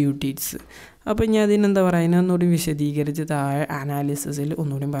ഡ്യൂട്ടീസ്. അപ്പോൾ ഇനി അതിനെന്താ പറയുക, അതിനൊന്നുകൂടി വിശദീകരിച്ച് താഴെ അനാലിസിസിൽ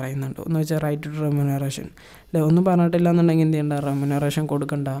ഒന്നുകൂടി പറയുന്നുണ്ട്. എന്ന് വെച്ചാൽ റൈറ്റ് ടു റെമ്യൂണറേഷൻ അല്ലേ, ഒന്നും പറഞ്ഞിട്ടില്ല എന്നുണ്ടെങ്കിൽ എന്ത് ചെയ്യണ്ട, റെമ്യൂണറേഷൻ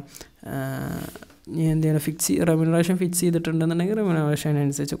കൊടുക്കണ്ട. എന്ത് ചെയ്യണം, റെമ്യൂണറേഷൻ ഫിക്സ് ചെയ്തിട്ടുണ്ടെന്നുണ്ടെങ്കിൽ റെമ്യൂണറേഷൻ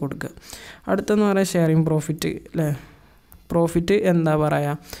അനുസരിച്ച് കൊടുക്കുക. അടുത്തെന്ന് പറയാം ഷെയറിങ് പ്രോഫിറ്റ് അല്ലേ. പ്രോഫിറ്റ് എന്താ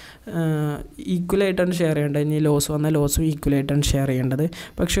പറയുക ഈക്വലായിട്ടാണ് ഷെയർ ചെയ്യേണ്ടത്. ഇനി ലോസ് വന്നാൽ ലോസും ഈക്വലായിട്ടാണ് ഷെയർ ചെയ്യേണ്ടത്.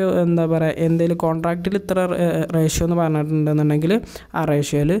 പക്ഷേ എന്താ പറയുക, എന്തെങ്കിലും കോൺട്രാക്റ്റിൽ ഇത്ര റേഷ്യോ എന്ന് പറഞ്ഞിട്ടുണ്ടെന്നുണ്ടെങ്കിൽ ആ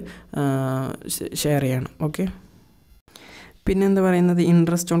റേഷ്യോയിൽ ഷെയർ ചെയ്യണം. ഓക്കെ, പിന്നെ എന്താ പറയുന്നത്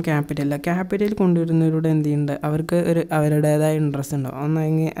ഇൻട്രസ്റ്റ് ഓൺ ക്യാപിറ്റൽ. ക്യാപിറ്റൽ കൊണ്ടുവരുന്നവരുടെ എന്ത് ചെയ്യുന്നുണ്ട്, അവർക്ക് അവരുടേതായ ഇൻട്രസ്റ്റ് ഉണ്ടാവും.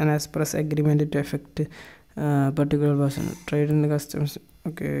 ഒന്നെങ്കിൽ അൻ express agreement to effect particular person trade in customs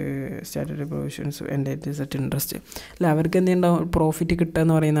okay statutory provisions എൻ്റെ സെറ്റ് ഇൻട്രസ്റ്റ് അല്ലേ. അവർക്ക് എന്തുണ്ടാവും, പ്രോഫിറ്റ് കിട്ടുക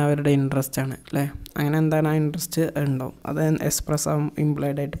എന്ന് പറയുന്നത് അവരുടെ ഇൻട്രസ്റ്റ് ആണ് അല്ലേ. അങ്ങനെ എന്താണ് ആ ഇൻട്രസ്റ്റ് ഉണ്ടാവും, അത് എക്സ്പ്രസ് ആവും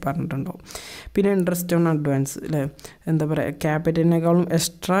ഇംപ്ലോയിഡ് ആയിട്ട് പറഞ്ഞിട്ടുണ്ടാവും. പിന്നെ ഇൻട്രസ്റ്റ് ഓൺ അഡ്വാൻസ് അല്ലേ, എന്താ പറയുക ക്യാപിറ്റലിനേക്കാളും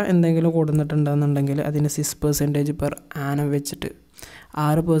എക്സ്ട്രാ എന്തെങ്കിലും കൊടുത്തിട്ടുണ്ടെന്നുണ്ടെങ്കിൽ അതിന് 6% പെർ ആനം വെച്ചിട്ട്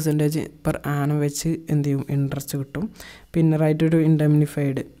 6% പെർ ആനം വെച്ച് എന്ത് ചെയ്യും, ഇൻട്രസ്റ്റ് കിട്ടും. പിന്നെ റൈറ്റ് ടു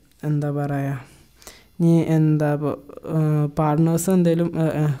ഇൻഡംനിഫൈഡ് എന്താ പറയുക, ഇനി എന്താ ഇപ്പോൾ പാർട്ട്നേഴ്സ് എന്തെങ്കിലും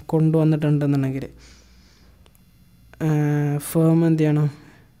കൊണ്ടുവന്നിട്ടുണ്ടെന്നുണ്ടെങ്കിൽ ഫേം എന്ത് ചെയ്യണം,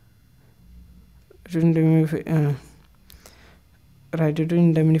 റൈറ്റ് ടു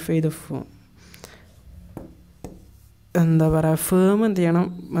ഇൻഡംനിഫൈ ദ ഫേം എന്താ പറയുക, ഫേം എന്ത് ചെയ്യണം,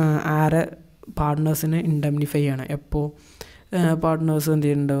 ആരെ പാർട്ട്നേഴ്സിനെ ഇൻഡംനിഫൈ ചെയ്യണം. എപ്പോൾ പാർട്ട്നേഴ്സ് എന്ത്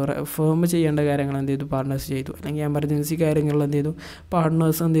ചെയ്യുന്നുണ്ട്, ഫേം ചെയ്യേണ്ട കാര്യങ്ങൾ എന്ത് ചെയ്തു, പാർട്ട്നേഴ്സ് ചെയ്തു. അല്ലെങ്കിൽ എമർജൻസി കാര്യങ്ങളിൽ എന്ത് ചെയ്തു,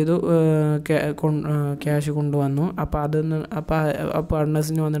 പാർട്ട്നേഴ്സ് എന്ത് ചെയ്തു, ക്യാഷ് കൊണ്ടുവന്നു. അപ്പോൾ ആ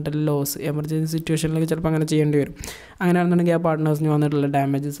പാർട്ട്നേഴ്സിന് വന്നിട്ടുള്ള ലോസ് എമർജൻസി സിറ്റുവേഷനിലൊക്കെ ചിലപ്പോൾ അങ്ങനെ ചെയ്യേണ്ടി വരും. അങ്ങനെയാണെന്നുണ്ടെങ്കിൽ ആ പാർട്ട്നേഴ്സിന് വന്നിട്ടുള്ള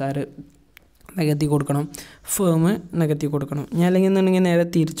ഡാമേജസ് ആര് നികത്തി കൊടുക്കണം, ഫേം നികത്തി കൊടുക്കണം. ഞാൻ അല്ലെങ്കിൽ എന്നുണ്ടെങ്കിൽ നേരെ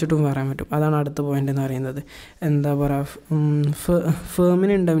തിരിച്ചിട്ടും പറയാൻ പറ്റും. അതാണ് അടുത്ത പോയിൻ്റ് എന്ന് പറയുന്നത്. എന്താ പറയുക,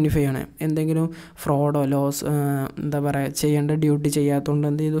 ഫേമിന് ഇൻഡംനിഫൈ ആണ്. എന്തെങ്കിലും ഫ്രോഡോ ലോസ് എന്താ പറയുക ചെയ്യേണ്ട ഡ്യൂട്ടി ചെയ്യാത്തതുകൊണ്ട്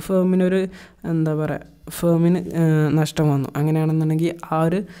എന്ത് ചെയ്തു, ഫേമിനൊരു എന്താ പറയുക ഫേമിന് നഷ്ടം വന്നു. അങ്ങനെയാണെന്നുണ്ടെങ്കിൽ ആ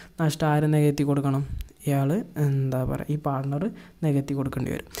ഒരു നഷ്ടം ആര് നികത്തി കൊടുക്കണം, ഇയാൾ എന്താ പറയുക ഈ പാർട്ട്ണർ നികത്തി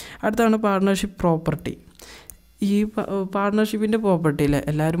കൊടുക്കേണ്ടി വരും. അടുത്താണ് പാർട്ട്ണർഷിപ്പ് പ്രോപ്പർട്ടി. ഈ പാർട്ട്ണർഷിപ്പിൻ്റെ പ്രോപ്പർട്ടിയിൽ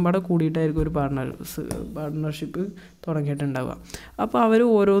എല്ലാവരും പാടെ കൂടിയിട്ടായിരിക്കും ഒരു പാർട്ട്ണർഷിപ്പ് തുടങ്ങിയിട്ടുണ്ടാവുക. അപ്പോൾ അവർ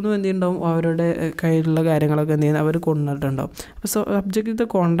ഓരോന്നും എന്ത് ചെയ്യുന്നുണ്ടാവും, അവരുടെ കയ്യിലുള്ള കാര്യങ്ങളൊക്കെ എന്ത് ചെയ്യുന്നത് അവർ കൊണ്ടുവന്നിട്ടുണ്ടാവും. അപ്പോൾ subject the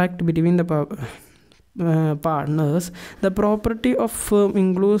contract between the partners, the property of firm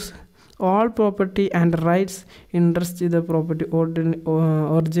includes all property and rights interest in the property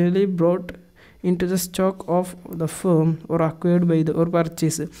originally brought into the stock of the firm or acquired by the or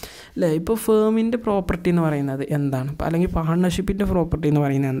purchase അല്ലേ. ഇപ്പോൾ ഫേമിൻ്റെ property എന്ന് പറയുന്നത് എന്താണ്, അല്ലെങ്കിൽ പാർട്ട്ണർഷിപ്പിൻ്റെ property എന്ന്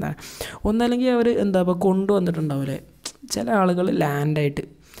പറയുന്നത് എന്താണ്, ഒന്നല്ലെങ്കിൽ അവർ എന്താ ഇപ്പോൾ കൊണ്ടുവന്നിട്ടുണ്ടാവില്ലേ. ചില ആളുകൾ ലാൻഡായിട്ട്,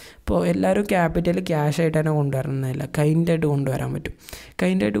 ഇപ്പോൾ എല്ലാവരും ക്യാപിറ്റൽ ക്യാഷായിട്ട് തന്നെ കൊണ്ടുവരണമെന്നില്ല, കൈൻഡായിട്ട് കൊണ്ടുവരാൻ പറ്റും.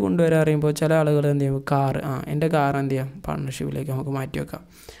 കൈൻഡായിട്ട് കൊണ്ടുവരാൻ അറിയുമ്പോൾ ചില ആളുകൾ എന്ത് ചെയ്യും, കാറ് എൻ്റെ കാർ എന്ത് ചെയ്യാം പാർട്ട്ണർഷിപ്പിലേക്ക് നമുക്ക് മാറ്റി വെക്കാം.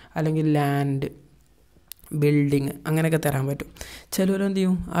 അല്ലെങ്കിൽ ലാൻഡ് ബിൽഡിങ് അങ്ങനെയൊക്കെ തരാൻ പറ്റും. ചിലവരെന്ത്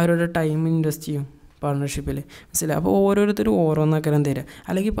ചെയ്യും, അവരുടെ ടൈം ഇൻവെസ്റ്റ് ചെയ്യും പാർട്ട്ണർഷിപ്പിൽ, മനസ്സിലായി. അപ്പോൾ ഓരോരുത്തരും ഓരോന്നൊക്കെ തരാം.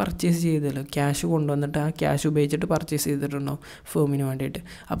 അല്ലെങ്കിൽ പർച്ചേസ് ചെയ്തല്ലോ, ക്യാഷ് കൊണ്ടുവന്നിട്ട് ആ ക്യാഷ് ഉപയോഗിച്ചിട്ട് പർച്ചേസ് ചെയ്തിട്ടുണ്ടാവും ഫേമിന് വേണ്ടിയിട്ട്.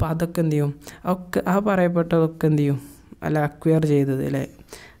 അപ്പോൾ അതൊക്കെ എന്ത് ചെയ്യും, ഒക്കെ ആ പറയപ്പെട്ടതൊക്കെ എന്ത് ചെയ്യും, അല്ല അക്വയർ ചെയ്തത് അല്ലേ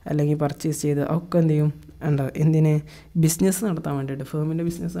അല്ലെങ്കിൽ പർച്ചേസ് ചെയ്ത് ഒക്കെ എന്ത് ചെയ്യും എന്താ എന്തിന് ബിസിനസ് നടത്താൻ വേണ്ടിയിട്ട് ഫേമിൻ്റെ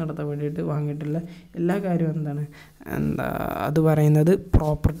ബിസിനസ് നടത്താൻ വേണ്ടിയിട്ട് വാങ്ങിയിട്ടുള്ള എല്ലാ കാര്യവും എന്താണ് അത് പറയുന്നത്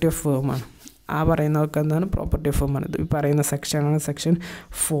പ്രോപ്പർട്ടി ഓഫ് ഫേമാണ്. ആ പറയുന്നതൊക്കെ എന്താണ് പ്രോപ്പർട്ടി ഓഫ് ഫേമാണ്. ഇത് പറയുന്ന സെക്ഷനാണ് സെക്ഷൻ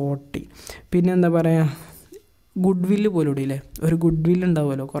 40. പിന്നെ എന്താ പറയുക, ഗുഡ് വില്ല് പോലും ഇല്ലേ, ഒരു ഗുഡ് വില്ല്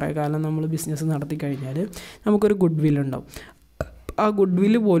ഉണ്ടാവുമല്ലോ. കുറേ കാലം നമ്മൾ ബിസിനസ് നടത്തി കഴിഞ്ഞാൽ നമുക്കൊരു ഗുഡ് വില്ല് ഉണ്ടാവും. ആ ഗുഡ്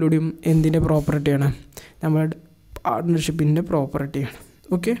വില്ല് പോലും എന്തിൻ്റെ പ്രോപ്പർട്ടിയാണ്, നമ്മുടെ പാർട്ട്ണർഷിപ്പിൻ്റെ പ്രോപ്പർട്ടിയാണ്.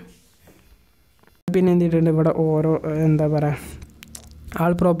 ഓക്കെ. പിന്നെ എന്തിട്ടുണ്ട് ഇവിടെ ഓരോ എന്താ പറയുക,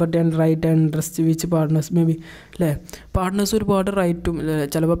 ആൾ property and right and interest which partners may be അല്ലേ. പാർട്ട്നേഴ്സ് ഒരുപാട് റൈറ്റും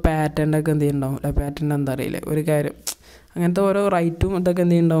ചിലപ്പോൾ പാറ്റൻ്റൊക്കെ എന്ത് ചെയ്യുന്നുണ്ടാവും അല്ലെ, പാറ്റൻ്റ് എന്താ അറിയില്ലേ ഒരു കാര്യം, അങ്ങനത്തെ ഓരോ റൈറ്റും ഇതൊക്കെ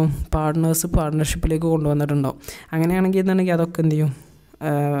എന്ത് ചെയ്യുന്നുണ്ടാവും പാർട്ട്ണർഷിപ്പിലേക്ക് കൊണ്ടുവന്നിട്ടുണ്ടാവും. അങ്ങനെയാണെങ്കിൽ എന്താണെങ്കിൽ അതൊക്കെ എന്ത് ചെയ്യും,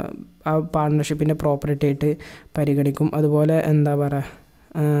 ആ പാർട്ട്ണർഷിപ്പിൻ്റെ പ്രോപ്പർട്ടി ആയിട്ട് പരിഗണിക്കും. അതുപോലെ എന്താ പറയുക,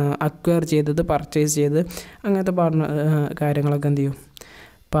 അക്വയർ ചെയ്തത് പർച്ചേസ് ചെയ്ത് അങ്ങനത്തെ കാര്യങ്ങളൊക്കെ എന്ത് ചെയ്യും,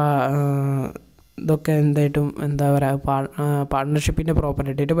 ഇതൊക്കെ എന്തായിട്ടും എന്താ പറയുക പാർട്ട്ണർഷിപ്പിൻ്റെ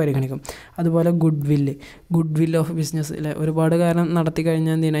പ്രോപ്പർട്ടി ആയിട്ട് പരിഗണിക്കും. അതുപോലെ ഗുഡ് വില്ല് ഓഫ് ബിസിനസ് അല്ലേ, ഒരുപാട് കാലം നടത്തി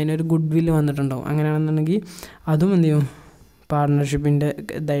കഴിഞ്ഞാൽ എന്ത് ചെയ്യണം, അതിനൊരു ഗുഡ് വില്ല് വന്നിട്ടുണ്ടാവും. അങ്ങനെയാണെന്നുണ്ടെങ്കിൽ അതും എന്ത് ചെയ്യും പാർട്ട്ണർഷിപ്പിൻ്റെ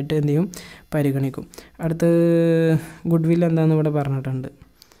ഇതായിട്ട് എന്ത് ചെയ്യും പരിഗണിക്കും. അടുത്ത് ഗുഡ് വില്ല് എന്താണെന്ന് ഇവിടെ പറഞ്ഞിട്ടുണ്ട്.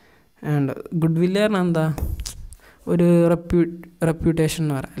 ആൻഡ് ഗുഡ് വില്ല് പറഞ്ഞാൽ എന്താ, ഒരു റെപ്യൂട്ടേഷൻ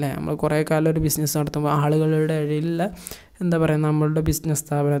എന്ന് പറയാം അല്ലേ. നമ്മൾ കുറേ കാലം ഒരു ബിസിനസ് നടത്തുമ്പോൾ ആളുകളുടെ ഇടയിലുള്ള എന്താ പറയുക നമ്മളുടെ ബിസിനസ്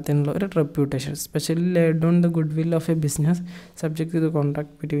സ്ഥാപനത്തിനുള്ള ഒരു reputation, specially laid on the good will of A business subject to the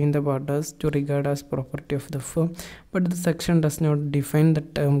contract between the പാർട്ടേഴ്സ് to regard as property of the firm but the section does not define the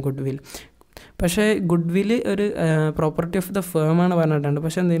term good will. പക്ഷേ good വില്ല് ഒരു property of the ഫേമാണ് പറഞ്ഞിട്ടുണ്ട്.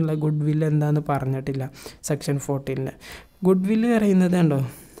 പക്ഷേ എന്തെങ്കിലും good വില്ല് എന്താണെന്ന് പറഞ്ഞിട്ടില്ല section 14. Good വില്ല് പറയുന്നത് ഉണ്ടോ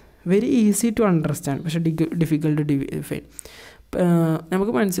വെരി ഈസി ടു അണ്ടർസ്റ്റാൻഡ്, പക്ഷേ ഡിഫിക്കൽട്ട് ടു ഡിഫൈൻ.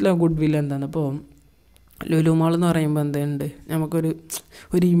 നമുക്ക് മനസ്സിലാവും ഗുഡ് വില്ല് എന്താണെന്ന്. ഇപ്പോൾ ലുലു മാൾ എന്ന് പറയുമ്പോൾ എന്തുണ്ട്, നമുക്കൊരു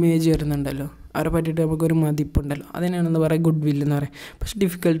ഇമേജ് വരുന്നുണ്ടല്ലോ, അവരെ പറ്റിയിട്ട് നമുക്കൊരു മതിപ്പുണ്ടല്ലോ, അതിനാണെന്ന് പറയുക ഗുഡ് വില്ല് എന്ന് പറയും. പക്ഷേ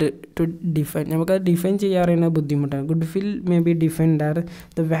ഡിഫിക്കൽട്ട് ടു ഡിഫൈൻ, നമുക്കത് ഡിഫൈൻ ചെയ്യാൻ അറിയുന്നത് ബുദ്ധിമുട്ടാണ്. Good will may be defined are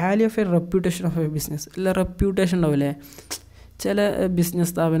the value of A reputation of A business. അല്ല റെപ്യൂട്ടേഷൻ ഉണ്ടാവില്ലേ, ചില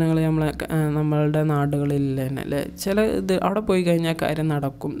ബിസിനസ് സ്ഥാപനങ്ങൾ നമ്മളുടെ നാടുകളിൽ തന്നെ അല്ലേ, ചില ഇത് അവിടെ പോയി കഴിഞ്ഞാൽ കാര്യം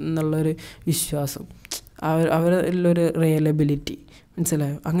നടക്കും എന്നുള്ളൊരു വിശ്വാസം, അവരിലൊരു റിയലബിലിറ്റി,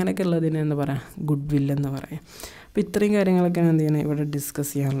 മനസ്സിലായോ, അങ്ങനെയൊക്കെ ഉള്ളതിനെ എന്താ പറയുക ഗുഡ് വില്ല് എന്ന് പറയാം. അപ്പോൾ ഇത്രയും കാര്യങ്ങളൊക്കെയാണ് എന്ത് ചെയ്യണത് ഇവിടെ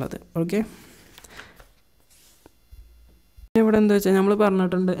ഡിസ്കസ് ചെയ്യാനുള്ളത്. ഓക്കെ. ഇവിടെ എന്താ വെച്ചാൽ നമ്മൾ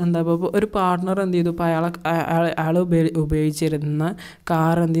പറഞ്ഞിട്ടുണ്ട് എന്താ, ഇപ്പോൾ ഒരു പാർട്ട്ണർ എന്ത് ചെയ്തു, ഇപ്പോൾ അയാൾ ഉപയോഗിച്ചിരുന്ന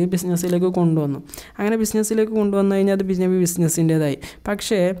കാർ എന്ത് ചെയ്തു ബിസിനസ്സിലേക്ക് കൊണ്ടുവന്നു. അങ്ങനെ ബിസിനസ്സിലേക്ക് കൊണ്ടുവന്നു കഴിഞ്ഞാൽ അത് ബിസിനസ്സിൻ്റേതായി.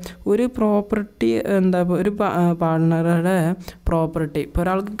 പക്ഷേ ഒരു പ്രോപ്പർട്ടി എന്താ, ഒരു പാർട്ട്ണറുടെ പ്രോപ്പർട്ടി, ഇപ്പോൾ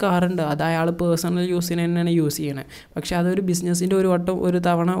ഒരാൾക്ക് കാറുണ്ട്, അത് അയാൾ പേഴ്സണൽ യൂസിന് തന്നെയാണ് യൂസ് ചെയ്യണത്. പക്ഷേ അതൊരു ബിസിനസ്സിൻ്റെ ഒരു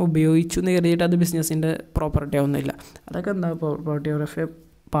തവണ ഉപയോഗിച്ചു എന്ന് കരുതിയിട്ട് അത് ബിസിനസ്സിൻ്റെ പ്രോപ്പർട്ടി ആവുന്നില്ല. അതൊക്കെ എന്താ പ്രോപ്പർട്ടി ഓഫ് എ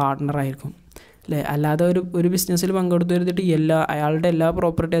പാർട്ട്ണറായിരിക്കും അല്ലേ. അല്ലാതെ ഒരു ബിസിനസ്സിൽ പങ്കെടുത്ത് വരുത്തിയിട്ട് അയാളുടെ എല്ലാ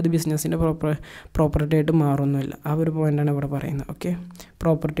പ്രോപ്പർട്ടി അത് ബിസിനസ്സിൻ്റെ പ്രോപ്പർട്ടി ആയിട്ട് മാറുന്നില്ല. ആ ഒരു പോയിൻ്റാണ് ഇവിടെ പറയുന്നത്. Okay,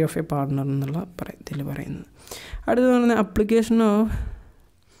 property of A partner എന്നുള്ള ഇതിൽ പറയുന്നത്. അടുത്ത പറയുന്നത് application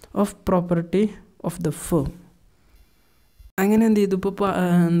of property of the firm. അങ്ങനെ എന്ത് ചെയ്തു, ഇപ്പോൾ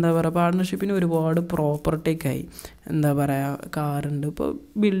എന്താ പറയുക പാർട്ട്ണർഷിപ്പിന് ഒരുപാട് പ്രോപ്പർട്ടിയൊക്കെ ആയി. എന്താ പറയുക കാറുണ്ട്, ഇപ്പോൾ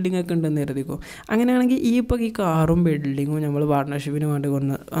ബിൽഡിങ്ങൊക്കെ ഉണ്ടെന്ന് കരുതിക്കോ. അങ്ങനെയാണെങ്കിൽ ഈ കാറും ബിൽഡിങ്ങും നമ്മൾ പാർട്ട്ണർഷിപ്പിന് വേണ്ടി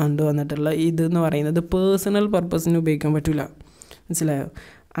കൊണ്ടുവന്നിട്ടുള്ള ഇതെന്ന് പറയുന്നത് പേഴ്സണൽ പർപ്പസിന് ഉപയോഗിക്കാൻ പറ്റില്ല, മനസ്സിലായോ.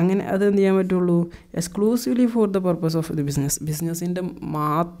 അങ്ങനെ അതെന്ത് ചെയ്യാൻ പറ്റുള്ളൂ, exclusively for the purpose of the ബിസിനസ്സിൻ്റെ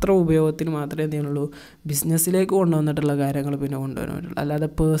മാത്രം ഉപയോഗത്തിന് മാത്രമേ എന്ത് ചെയ്യുള്ളൂ, ബിസിനസ്സിലേക്ക് കൊണ്ടുവന്നിട്ടുള്ള കാര്യങ്ങൾ പിന്നെ കൊണ്ടുവരാൻ പറ്റുള്ളൂ. അല്ലാതെ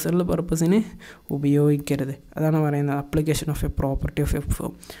പേഴ്സണൽ പർപ്പസിന് ഉപയോഗിക്കരുത്. അതാണ് പറയുന്നത് application of A property of A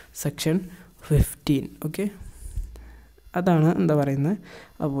firm section 15. Okay, അതാണ് എന്താ പറയുന്നത്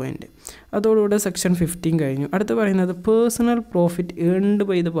ആ പോയിൻ്റ്. അതോടുകൂടെ സെക്ഷൻ 15 കഴിഞ്ഞു. അടുത്ത് പറയുന്നത് personal profit earned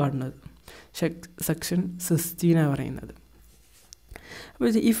by the partner, section 16 പറയുന്നത്.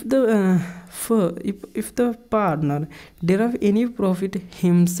 If the partner derive any profit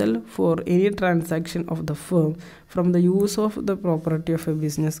himself for any transaction of the firm from the use of the property of a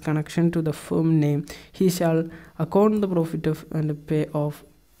business connection to the firm name, he shall account the profit of and pay off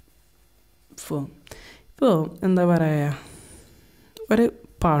firm. ഇപ്പോൾ എന്താ പറയുക, ഒരു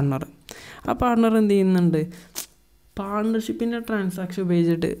partner, ആ partner എന്ത് ചെയ്യുന്നുണ്ട്, പാർട്ട്ണർഷിപ്പിൻ്റെ transaction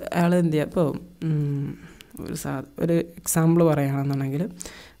ഉപയോഗിച്ചിട്ട് അയാൾ എന്ത് ചെയ്യുക, ഇപ്പോൾ ഒരു എക്സാമ്പിൾ പറയുകയാണെന്നുണ്ടെങ്കിൽ,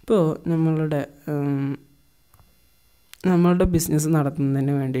 ഇപ്പോൾ നമ്മളുടെ ബിസിനസ്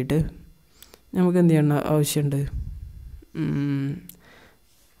നടത്തുന്നതിന് വേണ്ടിയിട്ട് നമുക്ക് എന്ത് ചെയ്യേണ്ട ആവശ്യമുണ്ട്,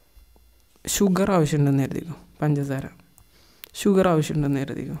 ഷുഗർ ആവശ്യമുണ്ടെന്ന് കരുതിക്കോ, പഞ്ചസാര ഷുഗർ ആവശ്യമുണ്ടെന്ന്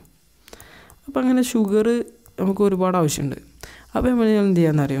കരുതിക്കോ. അപ്പോൾ അങ്ങനെ ഷുഗർ നമുക്ക് ഒരുപാട് ആവശ്യമുണ്ട്. അപ്പോൾ നമ്മൾ എന്ത്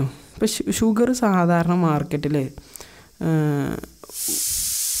ചെയ്യാമെന്നറിയോ, ഇപ്പോൾ ഷുഗർ സാധാരണ മാർക്കറ്റിൽ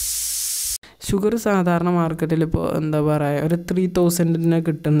ഷുഗർ സാധാരണ മാർക്കറ്റിൽ ഇപ്പോൾ എന്താ പറയുക ഒരു 3000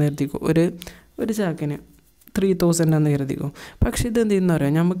 കിട്ടുന്ന കരുതിക്കോ, ഒരു ചാക്കിന് 3000 എന്ന് കരുതിക്കോ. പക്ഷെ ഇത് എന്ത് ചെയ്യുന്ന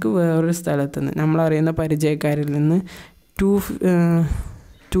പറയാം, നമുക്ക് വേറൊരു സ്ഥലത്ത് നിന്ന് നമ്മളറിയുന്ന പരിചയക്കാരിൽ നിന്ന്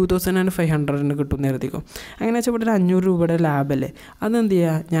 2500 കിട്ടുമെന്ന് കരുതിക്കോ. അങ്ങനെ വെച്ചാൽ ഇവിടെ ഒരു 500 രൂപയുടെ ലാഭല്ലേ, അതെന്ത്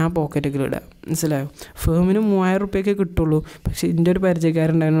ചെയ്യുക, ഞാൻ പോക്കറ്റിൽ ഇടുക. മനസ്സിലായോ? ഫേമിന് 3000 റുപ്യക്കേ കിട്ടുള്ളൂ, പക്ഷേ ഇതിൻ്റെ ഒരു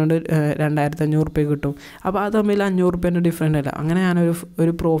പരിചയക്കാരുണ്ടായതുകൊണ്ട് 2500 റുപ്യ കിട്ടും. അപ്പോൾ അത് തമ്മിൽ 500 റുപ്യേൻ്റെ ഡിഫറൻ്റ് അല്ല. അങ്ങനെ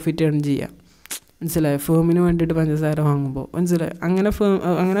ഞാനൊരു പ്രോഫിറ്റ് ഏൺ ചെയ്യാം. മനസ്സിലായോ? ഫേമിന് വേണ്ടിയിട്ട് പഞ്ചസാര വാങ്ങുമ്പോൾ മനസ്സിലായോ?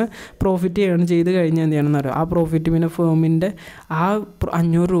 അങ്ങനെ പ്രോഫിറ്റ് ഏൺ ചെയ്ത് കഴിഞ്ഞാൽ എന്ത് ചെയ്യണമെന്ന് അറിയാം, ആ പ്രോഫിറ്റ് പിന്നെ ഫേമിൻ്റെ ആ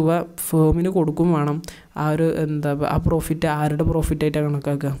 500 രൂപ ഫേമിന് കൊടുക്കും വേണം. ആ പ്രോഫിറ്റ് ആരുടെ പ്രോഫിറ്റായിട്ടാണ്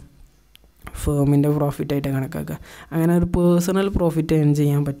കണക്കാക്കുക, ഫേമിൻ്റെ പ്രോഫിറ്റായിട്ട് കണക്കാക്കുക. അങ്ങനെ ഒരു പേഴ്സണൽ പ്രോഫിറ്റ് ഏൺ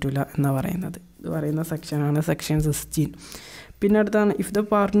ചെയ്യാൻ പറ്റില്ല എന്നാണ് പറയുന്നത്. ഇത് പറയുന്ന സെക്ഷനാണ് സെക്ഷൻ 16. പിന്നെ അടുത്താണ്, if the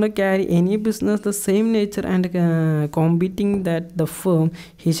partner carry any business the same nature and competing that the firm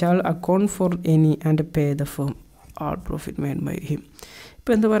he shall account for any and pay the firm all profit made by him.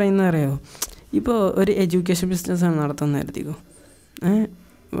 ഇപ്പോൾ എന്താ പറയുന്നത് അറിയാമോ, ഇപ്പോൾ ഒരു എഡ്യൂക്കേഷൻ ബിസിനസ്സാണ് നടത്തുന്നതായിരിക്കും.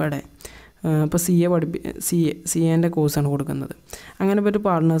 ഇവിടെ ഇപ്പോൾ സി എൻ്റെ കോഴ്സാണ് കൊടുക്കുന്നത്. അങ്ങനെ ഇപ്പോൾ ഒരു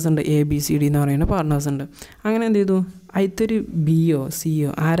പാർട്ട്നേഴ്സ് ഉണ്ട്, ABCD എന്ന് പറയുന്ന പാർട്ട്നേഴ്സ് ഉണ്ട്. അങ്ങനെ എന്ത് ചെയ്തു, അതിലൊരു BO CO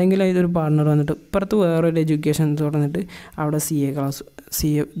ആരെങ്കിലും അതിലൊരു പാർട്ട്ണർ വന്നിട്ട് ഇപ്പുറത്ത് വേറൊരു എഡ്യൂക്കേഷൻ തുടർന്നിട്ട് അവിടെ CA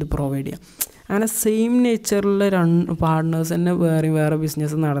ഇത് പ്രൊവൈഡ് ചെയ്യാം. അങ്ങനെ സെയിം നേച്ചറിൽ 2 പാർട്ട്നേഴ്സ് തന്നെ വേറെ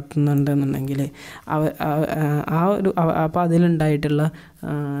ബിസിനസ് നടത്തുന്നുണ്ടെന്നുണ്ടെങ്കിൽ അപ്പോൾ അതിലുണ്ടായിട്ടുള്ള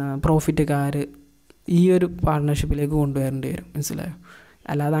പ്രോഫിറ്റുകാർ ഈ ഒരു പാർട്ട്ണർഷിപ്പിലേക്ക് കൊണ്ടുവരേണ്ടി വരും. മനസ്സിലായോ?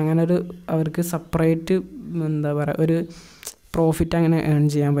 അല്ലാതെ അങ്ങനെ അവർക്ക് സെപ്പറേറ്റ് എന്താ പറയുക ഒരു പ്രോഫിറ്റ് അങ്ങനെ ഏൺ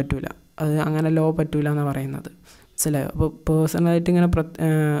ചെയ്യാൻ പറ്റില്ല. അത് അങ്ങനെ പറ്റില്ല എന്നാണ് പറയുന്നത്. മനസ്സിലായോ? അപ്പോൾ പേഴ്സണലായിട്ട് ഇങ്ങനെ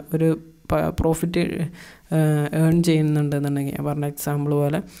ഒരു പ്രോഫിറ്റ് ഏൺ ചെയ്യുന്നുണ്ടെന്നുണ്ടെങ്കിൽ, ഞാൻ പറഞ്ഞ എക്സാമ്പിൾ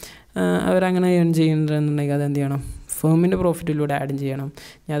പോലെ അവരങ്ങനെ ഏൺ ചെയ്യുന്നുണ്ടെന്നുണ്ടെങ്കിൽ അതെന്ത് ചെയ്യണം, ഫേമിൻ്റെ പ്രോഫിറ്റിലൂടെ ആഡ് ചെയ്യണം.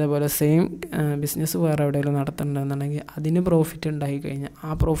 ഞാൻ അതേപോലെ സെയിം ബിസിനസ് വേറെ എവിടെയെങ്കിലും നടത്തുന്നുണ്ടെന്നുണ്ടെങ്കിൽ അതിന് പ്രോഫിറ്റ് ഉണ്ടായി കഴിഞ്ഞാൽ ആ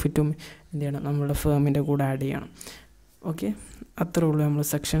പ്രോഫിറ്റും എന്ത് ചെയ്യണം, നമ്മുടെ ഫേമിൻ്റെ കൂടെ ആഡ് ചെയ്യണം. ഓക്കെ, അത്രേ ഉള്ളൂ നമ്മൾ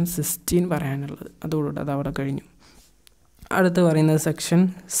സെക്ഷൻ 16 പറയാനുള്ളത്. അതോടുകൂടി അതവിടെ കഴിഞ്ഞു. അടുത്ത് പറയുന്നത് സെക്ഷൻ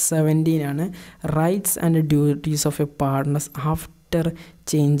 17 ആണ്, rights and duties of A partners after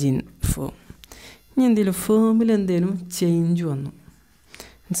change in firm. ഇനി എന്തെങ്കിലും ഫേമിൽ എന്തെങ്കിലും ചേഞ്ച് വന്നു,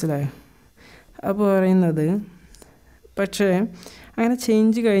 മനസ്സിലായോ? അപ്പോൾ പറയുന്നത് പക്ഷേ അങ്ങനെ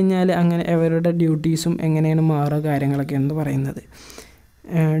ചേഞ്ച് കഴിഞ്ഞാൽ അങ്ങനെ അവരുടെ ഡ്യൂട്ടീസും എങ്ങനെയാണ് മാറുക കാര്യങ്ങളൊക്കെയാണ് പറയുന്നത്.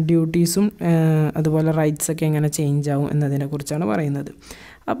 ഡ്യൂട്ടീസും അതുപോലെ റൈറ്റ്സൊക്കെ എങ്ങനെ ചേഞ്ച് ആവും എന്നതിനെക്കുറിച്ചാണ് പറയുന്നത്.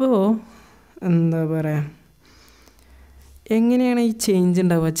 അപ്പോൾ എന്താ പറയുക, എങ്ങനെയാണ് ഈ ചേഞ്ച്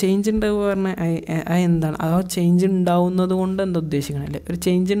ഉണ്ടാവുക പറഞ്ഞാൽ എന്താണ് ആ ചേഞ്ച് ഉണ്ടാവുന്നത് കൊണ്ട് എന്താ ഉദ്ദേശിക്കണല്ലേ? ഒരു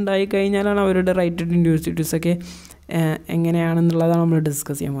ചേഞ്ച് ഉണ്ടായി കഴിഞ്ഞാലാണ് അവരുടെ റൈറ്റ് ഡ്യൂട്ടീസൊക്കെ എങ്ങനെയാണെന്നുള്ളതാണ് നമ്മൾ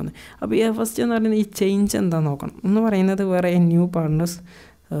ഡിസ്കസ് ചെയ്യാൻ പോകുന്നത്. അപ്പോൾ ഈ ഫസ്റ്റ് എന്ന് പറയുന്നത് ഈ ചേഞ്ച് എന്താണെന്ന് നോക്കണം. എന്ന് പറയുന്നത് വേറെ ന്യൂ പാർട്ട്നേഴ്സ്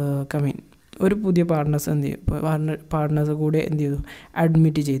കമ്മിൻ, ഒരു പുതിയ പാർട്ട്നേഴ്സ് എന്ത് ചെയ്യും, ഇപ്പോൾ പാർട്ട്നേഴ്സ് കൂടെ എന്ത് ചെയ്തു,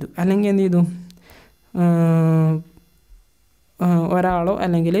 അഡ്മിറ്റ് ചെയ്തു. അല്ലെങ്കിൽ എന്ത് ചെയ്തു, ഒരാളോ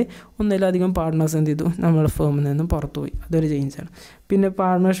അല്ലെങ്കിൽ ഒന്നിലധികം പാർട്ട്നേഴ്സ് എന്ത് ചെയ്തു, നമ്മുടെ ഫേമിൽ നിന്നും പുറത്തുപോയി. അതൊരു ചേഞ്ചാണ്. പിന്നെ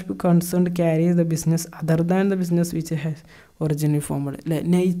partnership concerned carry the business other than the business which has original formed. അല്ലേ,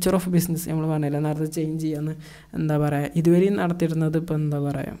 നേച്ചർ ഓഫ് ബിസിനസ് നമ്മൾ പറഞ്ഞില്ല നേരത്തെ, ചേഞ്ച് ചെയ്യാമെന്ന്. എന്താ പറയുക, ഇതുവരെയും നടത്തിയിരുന്നത് ഇപ്പോൾ എന്താ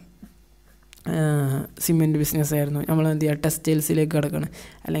പറയുക സിമെൻറ്റ് ബിസിനസ് ആയിരുന്നു, നമ്മൾ എന്ത് ചെയ്യുക ടെക്സ്റ്റൈൽസിലേക്ക് കിടക്കണം,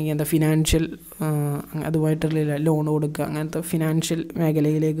 അല്ലെങ്കിൽ എന്താ ഫിനാൻഷ്യൽ അതുമായിട്ടുള്ള ലോൺ കൊടുക്കുക, അങ്ങനത്തെ ഫിനാൻഷ്യൽ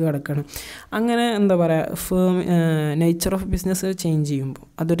മേഖലയിലേക്ക് കിടക്കണം. അങ്ങനെ എന്താ പറയുക നേച്ചർ ഓഫ് ബിസിനസ് ചേഞ്ച് ചെയ്യുമ്പോൾ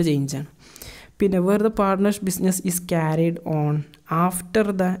അതൊരു ചേഞ്ചാണ്. പിന്നെ where the partners business is carried on after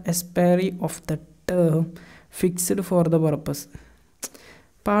the expiry of the term fixed for the purpose.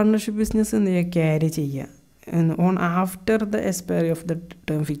 Partnership business എന്ത് ചെയ്യുക, ക്യാരി ചെയ്യുക on after the expiry of the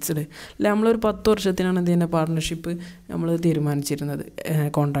term fixed. അല്ല, നമ്മളൊരു 10 വർഷത്തിനാണ് ഇതിൻ്റെ partnership നമ്മൾ തീരുമാനിച്ചിരുന്നത്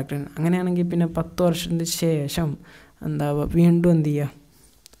കോൺട്രാക്റ്റിന്. അങ്ങനെയാണെങ്കിൽ പിന്നെ 10 വർഷത്തിന് ശേഷം എന്താവുക, വീണ്ടും എന്ത് ചെയ്യുക,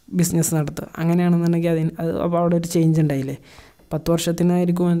 ബിസിനസ് നടത്തുക. അങ്ങനെയാണെന്നുണ്ടെങ്കിൽ അപ്പോൾ അവിടെ ഒരു ചേഞ്ച് ഉണ്ടായില്ലേ. 10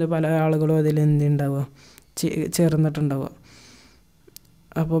 വർഷത്തിനായിരിക്കും പല ആളുകളും അതിൽ എന്തുണ്ടാവുക, ചേർന്നിട്ടുണ്ടാവുക.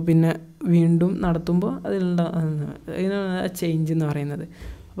 അപ്പോൾ പിന്നെ വീണ്ടും നടത്തുമ്പോൾ അതിനാണ് ചേഞ്ച് എന്ന് പറയുന്നത്.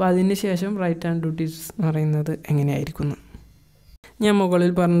 അപ്പോൾ അതിന് ശേഷം റൈറ്റ് ആൻഡ് ഡ്യൂട്ടീസ് എന്ന് പറയുന്നത് എങ്ങനെയായിരിക്കുന്നു, ഞാൻ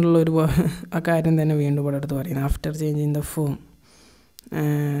മുകളിൽ പറഞ്ഞിട്ടുള്ളൊരു ആ കാര്യം തന്നെ വീണ്ടും ഇവിടെ അടുത്ത് പറയുന്നത്. After change in the form,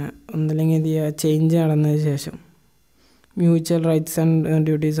 ഒന്നല്ലെങ്കിൽ എന്ത് ചെയ്യുക, ചേഞ്ച് നടന്നതിന് ശേഷം mutual rights and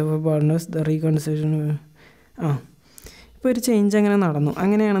duties of partners the reconsideration. ഇപ്പോൾ ഒരു ചേഞ്ച് അങ്ങനെ നടന്നു,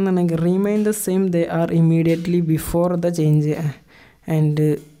 അങ്ങനെയാണെന്നുണ്ടെങ്കിൽ remain the same they are immediately before the change and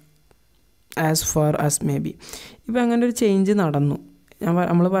as far as may be. ഇപ്പോൾ അങ്ങനെ ഒരു ചേഞ്ച് നടന്നു,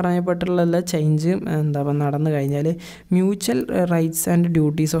 നമ്മൾ പറയപ്പെട്ടുള്ള ചേഞ്ച് നടന്നു കഴിഞ്ഞാൽ mutual rights and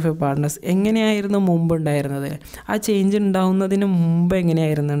duties of A partners എങ്ങനെയായിരുന്നു മുമ്പ് ഉണ്ടായിരുന്നത്, ആ ചേഞ്ച് ഉണ്ടാവുന്നതിന് മുമ്പ്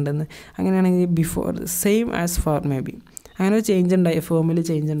എങ്ങനെയായിരുന്നുണ്ടെന്ന്. അങ്ങനെയാണെങ്കിൽ before same as four may be അങ്ങനെ ഒരു ചേഞ്ച് ഉണ്ടായി, ഫേമിൽ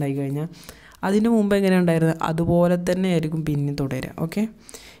ചേഞ്ച് ഉണ്ടായി കഴിഞ്ഞാൽ അതിന് മുമ്പ് എങ്ങനെ ഉണ്ടായിരുന്നത് അതുപോലെ തന്നെ ആയിരിക്കും പിന്നെ തുടരുക. ഓക്കെ,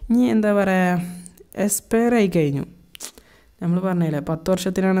 ഇനി എക്സ്പയർ ആയി കഴിഞ്ഞു. നമ്മൾ പറഞ്ഞില്ലേ 10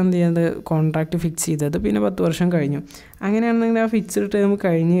 വർഷത്തിനാണ് എന്ത് ചെയ്യുന്നത് കോൺട്രാക്റ്റ് ഫിക്സ് ചെയ്തത്, പിന്നെ 10 വർഷം കഴിഞ്ഞു. അങ്ങനെയാണെങ്കിൽ ആ ഫിക്സ്ഡ് ടേം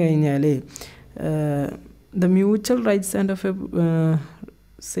കഴിഞ്ഞ് കഴിഞ്ഞാൽ the mutual rights and of A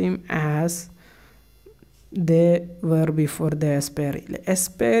same as they were before the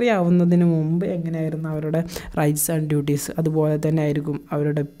expiry ആവുന്നതിന് മുമ്പ് എങ്ങനെയായിരുന്നു അവരുടെ റൈറ്റ്സ് ആൻഡ് ഡ്യൂട്ടീസ് അതുപോലെ തന്നെ ആയിരിക്കും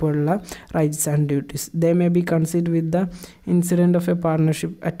അവരുടെ ഇപ്പോഴുള്ള rights and duties. They may be consider with the incident of A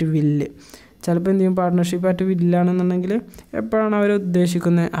partnership at വില്ല്. ചിലപ്പോൾ എന്ത് ചെയ്യും, പാർട്ട്ണർഷിപ്പ് ആയിട്ട് വില്ലാണെന്നുണ്ടെങ്കിൽ എപ്പോഴാണ് അവർ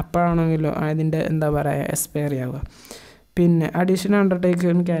ഉദ്ദേശിക്കുന്നത് അപ്പോഴാണെങ്കിലോ അതിൻ്റെ എക്സ്പയറി ആവുക. പിന്നെ അഡീഷണൽ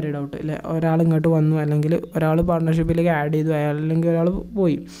അണ്ടർടേക്കൺ ക്യാരിഡ് ഔട്ട് അല്ലേ, ഒരാൾ ഇങ്ങോട്ട് വന്നു അല്ലെങ്കിൽ ഒരാൾ പാർട്ട്ണർഷിപ്പിലേക്ക് ആഡ് ചെയ്തു അല്ലെങ്കിൽ ഒരാൾ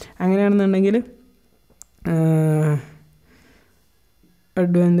പോയി, അങ്ങനെയാണെന്നുണ്ടെങ്കിൽ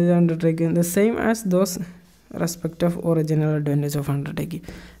advantage undertaking the same as those respect of original advantage of undertaking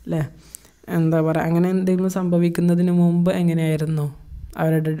അല്ലേ. അങ്ങനെ എന്തെങ്കിലും സംഭവിക്കുന്നതിന് മുമ്പ് എങ്ങനെയായിരുന്നു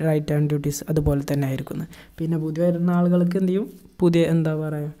അവരുടെ റൈറ്റ് ആൻഡ് ഡ്യൂട്ടീസ് അതുപോലെ തന്നെ ആയിരിക്കുന്നത്. പിന്നെ പുതിയ വരുന്ന ആളുകൾക്ക് എന്ത് ചെയ്യും,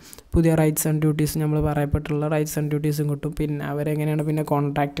 പുതിയ റൈറ്റ്സ് ആൻഡ് ഡ്യൂട്ടീസ് നമ്മൾ പറയപ്പെട്ടുള്ള റൈറ്റ്സ് ആൻഡ് ഡ്യൂട്ടീസും കിട്ടും. പിന്നെ അവരെങ്ങനെയാണ് പിന്നെ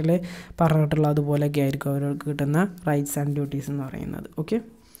കോൺട്രാക്റ്റിൽ പറഞ്ഞിട്ടുള്ള അതുപോലെയൊക്കെ ആയിരിക്കും അവർക്ക് കിട്ടുന്ന റൈറ്റ്സ് ആൻഡ് ഡ്യൂട്ടീസ് എന്ന് പറയുന്നത്. ഓക്കെ,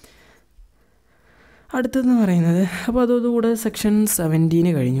 അടുത്തതെന്ന് പറയുന്നത് അപ്പോൾ അതോടുകൂടെ സെക്ഷൻ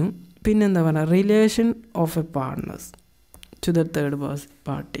 17 കഴിഞ്ഞു. പിന്നെ relation of A partners to the third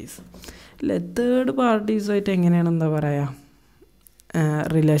parties അല്ലേ. തേർഡ് പാർട്ടീസുമായിട്ട് എങ്ങനെയാണ്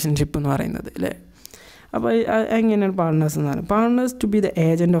റിലേഷൻഷിപ്പ് എന്ന് പറയുന്നത് അല്ലേ. അപ്പോൾ എങ്ങനെയാണ് പാർട്ട്നേഴ്സ് എന്ന് പറയുന്നത്, partners to B the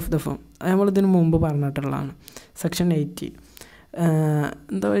agent of the firm. നമ്മളിതിന് മുമ്പ് പറഞ്ഞിട്ടുള്ളതാണ് സെക്ഷൻ 80.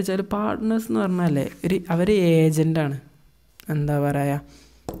 വെച്ചാൽ പാർട്ട്നേഴ്സ് എന്ന് പറഞ്ഞാലേ അവർ ഏജൻ്റാണ്.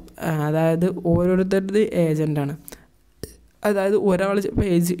 അതായത് ഓരോരുത്തരുടെ ഏജൻ്റാണ്. അതായത് ഒരാൾ ഇപ്പോൾ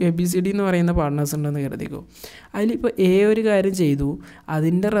ABCD എന്ന് പറയുന്ന പാർട്ട്നേഴ്സ് ഉണ്ടെന്ന് കരുതിക്കോ, അതിലിപ്പോൾ ഒരു കാര്യം ചെയ്തു,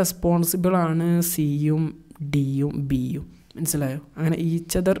 അതിൻ്റെ റെസ്പോൺസിബിളാണ് Cയും Dയും Bയും, മനസ്സിലായോ? അങ്ങനെ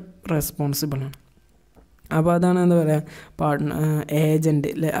ഈച്ച് അതർ റെസ്പോൺസിബിളാണ്. അപ്പോൾ അതാണ്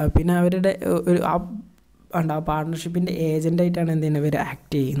ഏജൻറ്റ് അല്ലേ. പിന്നെ അവരുടെ ആ പാർട്ട്ണർഷിപ്പിൻ്റെ ഏജൻ്റായിട്ടാണ് ഇവർ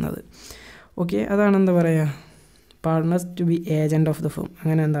ആക്ട് ചെയ്യുന്നത്. ഓക്കെ, അതാണ് partners to B agent of the firm.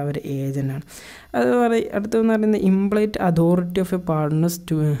 അങ്ങനെ അവർ ഏജൻ്റാണ്. അടുത്തെന്ന് പറയുന്നത് ഇംപ്ലൈറ്റ് authority of A partners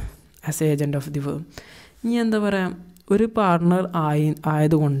to as agent of the firm. ഇനി ഒരു പാർട്ട്ണർ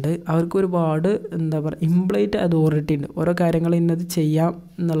ആയതുകൊണ്ട് അവർക്ക് ഒരുപാട് ഇംപ്ലൈറ്റ് അതോറിറ്റി ഉണ്ട്. ഓരോ കാര്യങ്ങൾ ഇന്നത് ചെയ്യാം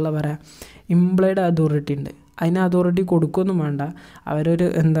എന്നുള്ള ഇംപ്ലൈഡ് അതോറിറ്റി ഉണ്ട്. അതിന് അതോറിറ്റി കൊടുക്കുകയൊന്നും വേണ്ട. അവരൊരു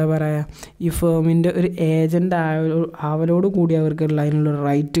ഈ ഫേമിൻ്റെ ഒരു ഏജൻ്റ് ആവലോട് കൂടി അവർക്കുള്ള അതിനുള്ളൊരു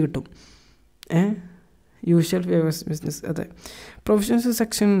റൈറ്റ് കിട്ടും. Usual favours business. അതെ, provisions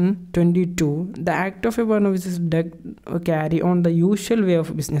section 22 the act of A partner which is carry on the usual way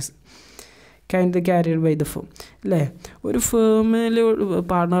of business carried by the firm അല്ലേ. ഒരു ഫേമിൽ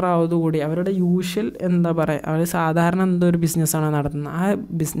പാർട്ണർ ആവതുകൂടി അവരുടെ യൂഷ്വൽ അവർ സാധാരണ ഒരു ബിസിനസ്സാണ് നടത്തുന്നത്, ആ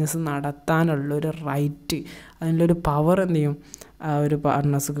ബിസിനസ് നടത്താനുള്ളൊരു റൈറ്റ്, അതിനുള്ളൊരു പവർ ആ ഒരു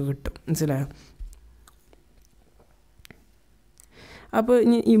പാർട്ട്നേഴ്സൊക്കെ കിട്ടും, മനസ്സിലായോ? അപ്പോൾ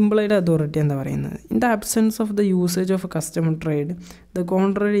ഇനി ഇംപ്ലൈഡ് അതോറിറ്റി പറയുന്നത് in the absence of the usage of A customer trade the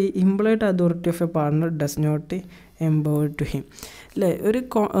contrary implied authority of A partner does not empower to him അല്ലേ.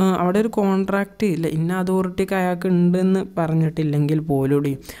 അവിടെ ഒരു കോൺട്രാക്റ്റ് ഇല്ല, ഇന്ന അതോറിറ്റിക്ക് അയാൾക്ക് ഉണ്ടെന്ന് പറഞ്ഞിട്ടില്ലെങ്കിൽ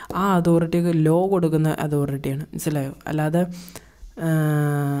പോലും ആ അതോറിറ്റിക്ക് ലോ കൊടുക്കുന്ന അതോറിറ്റിയാണ്, മനസ്സിലായോ? അല്ലാതെ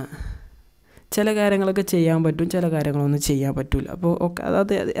ചില കാര്യങ്ങളൊക്കെ ചെയ്യാൻ പറ്റും, ചില കാര്യങ്ങളൊന്നും ചെയ്യാൻ പറ്റില്ല. അപ്പോൾ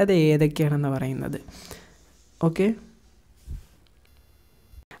അത് ഏതൊക്കെയാണെന്ന് പറയുന്നത്. ഓക്കെ,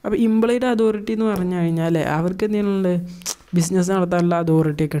 അപ്പോൾ ഇംപ്ലൈഡ് അതോറിറ്റി എന്ന് പറഞ്ഞു കഴിഞ്ഞാൽ അവർക്ക് എന്തെങ്കിലും ബിസിനസ് നടത്താനുള്ള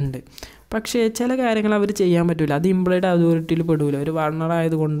അതോറിറ്റിയൊക്കെ ഉണ്ട്. പക്ഷേ ചില കാര്യങ്ങൾ അവർ ചെയ്യാൻ പറ്റില്ല, അത് ഇംപ്ലൈഡ് അതോറിറ്റിയിൽ പെടില്ല. ഒരു പാർട്ണർ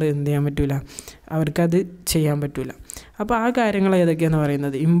ആയതുകൊണ്ട് എന്ത് ചെയ്യാൻ പറ്റില്ല, അവർക്കത് ചെയ്യാൻ പറ്റില്ല. അപ്പോൾ ആ കാര്യങ്ങൾ ഏതൊക്കെയാണെന്ന്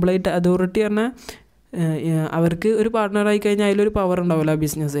പറയുന്നത് ഇംപ്ലൈഡ് അതോറിറ്റി പറഞ്ഞാൽ അവർക്ക് ഒരു പാർട്ട്ണറായി കഴിഞ്ഞാൽ അതിലൊരു പവർ ഉണ്ടാവില്ല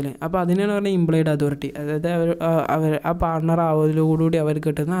ബിസിനസ്സിൽ. അപ്പോൾ അതിനാണ് പറഞ്ഞാൽ ഇംപ്ലൈഡ് അതോറിറ്റി. അതായത് അവർ ആ പാർട്ണർ ആവുന്നതിലൂടെ അവർക്ക്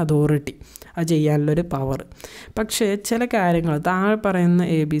കിട്ടുന്ന അതോറിറ്റി, അത് ചെയ്യാനുള്ളൊരു പവർ. പക്ഷേ ചില കാര്യങ്ങൾ താഴെ പറയുന്ന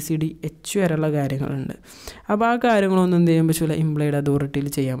ABCDH വരെയുള്ള കാര്യങ്ങളുണ്ട്. അപ്പോൾ ആ കാര്യങ്ങളൊന്നും എന്ത് ചെയ്യാൻ പറ്റില്ല, ഇംപ്ലൈഡ് അതോറിറ്റിയിൽ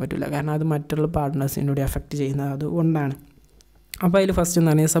ചെയ്യാൻ പറ്റില്ല. കാരണം അത് മറ്റുള്ള പാർട്ട്നേഴ്സിനോട് എഫക്റ്റ് ചെയ്യുന്നത് അതുകൊണ്ടാണ്. അപ്പോൾ അതിൽ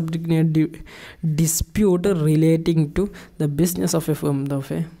first subject dispute relating to the business of A firm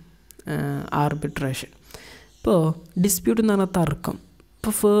of A arbitration. ഇപ്പോൾ ഡിസ്പ്യൂട്ട് എന്ന് പറഞ്ഞാൽ തർക്കം.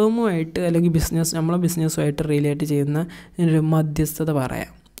 ഇപ്പോൾ ഫേമുമായിട്ട് അല്ലെങ്കിൽ നമ്മളെ ബിസിനസ്സുമായിട്ട് റിലേറ്റ് ചെയ്യുന്ന ഒരു മധ്യസ്ഥത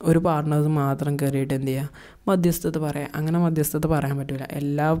പറയാം. ഒരു പാർട്ട്നേഴ്സ് മാത്രം കയറിയിട്ട് എന്ത് ചെയ്യുക, മധ്യസ്ഥത പറയാം. അങ്ങനെ മധ്യസ്ഥത പറയാൻ പറ്റില്ല.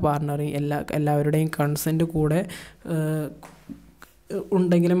 എല്ലാ പാർട്ട്ണറെയും എല്ലാവരുടെയും കൺസെൻറ്റ് കൂടെ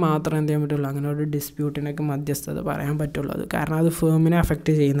ഉണ്ടെങ്കിൽ മാത്രമേ എന്ത് ചെയ്യാൻ പറ്റുള്ളൂ, അങ്ങനെ ഒരു ഡിസ്പ്യൂട്ടിനൊക്കെ മധ്യസ്ഥത പറയാൻ പറ്റുള്ളൂ. അത് കാരണം അത് ഫേമിനെ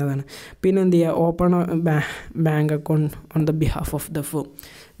അഫക്റ്റ് ചെയ്യുന്നതാണ്. പിന്നെ എന്ത് ചെയ്യുക, open bank account on the behalf of the firm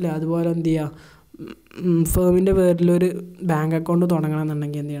അല്ലേ. അതുപോലെ എന്ത് ചെയ്യുക, ഫേമിൻ്റെ പേരിലൊരു ബാങ്ക് അക്കൗണ്ട്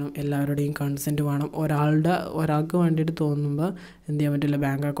തുടങ്ങണമെന്നുണ്ടെങ്കിൽ എന്ത് ചെയ്യണം, എല്ലാവരുടെയും കൺസെൻറ്റ് വേണം. ഒരാൾക്ക് വേണ്ടിയിട്ട് തോന്നുമ്പോൾ എന്ത് ചെയ്യാൻ പറ്റില്ല,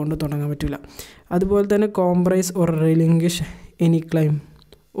 ബാങ്ക് അക്കൗണ്ട് തുടങ്ങാൻ പറ്റില്ല. അതുപോലെ തന്നെ compromise or relinquish any claim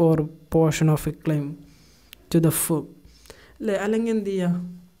or portion of A claim to the firm അല്ലേ. അല്ലെങ്കിൽ എന്ത് ചെയ്യുക,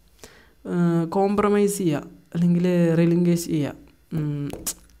 കോംപ്രമൈസ് ചെയ്യുക അല്ലെങ്കിൽ റിലിംഗ്വിഷ് ചെയ്യുക,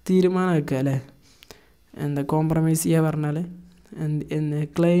 തീരുമാനമാക്കുക അല്ലേ. എന്താ കോംപ്രമൈസ് ചെയ്യുക പറഞ്ഞാൽ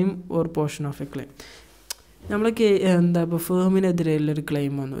claim or portion of A claim. നമ്മൾ ഇപ്പോൾ ഫേമിനെതിരെയുള്ളൊരു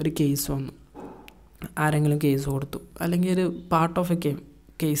ക്ലെയിം വന്നു, ഒരു കേസ് വന്നു, ആരെങ്കിലും കേസ് കൊടുത്തു, അല്ലെങ്കിൽ ഒരു പാർട്ട് ഓഫ് എ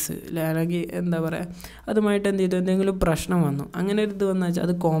കേസ് അല്ലെങ്കിൽ എന്താ പറയുക, അതുമായിട്ട് എന്ത് ചെയ്തു, എന്തെങ്കിലും പ്രശ്നം വന്നു, അങ്ങനെ ഒരു ഇത് വന്നു വെച്ചാൽ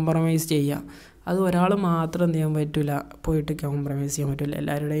അത് കോംപ്രമൈസ് ചെയ്യുക. അത് ഒരാൾ മാത്രം എന്ത് ചെയ്യാൻ പറ്റില്ല, പോയിട്ട് കോംപ്രമൈസ് ചെയ്യാൻ പറ്റില്ല,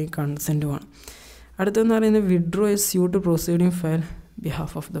 എല്ലാവരുടെയും കൺസെൻറ്റ് വേണം. അടുത്തെന്ന് പറയുന്നത് withdraw A suit proceeding file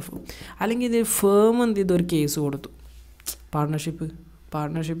behalf of the firm. അല്ലെങ്കിൽ ഇത് ഫേം എന്ത് ചെയ്തു, ഒരു കേസ് കൊടുത്തു,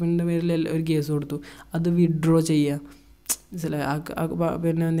 പാർട്ട്ണർഷിപ്പിൻ്റെ പേരിൽ ഒരു കേസ് കൊടുത്തു, അത് വിഡ്രോ ചെയ്യുക.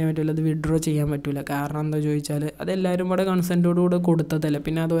 പിന്നെ എന്ത് ചെയ്യാൻ പറ്റില്ല, അത് വിഡ്രോ ചെയ്യാൻ പറ്റില്ല. കാരണം എന്താ ചോദിച്ചാൽ അതെല്ലാവരും കൂടെ കൺസെൻറ്റോടുകൂടെ കൊടുത്തതല്ല.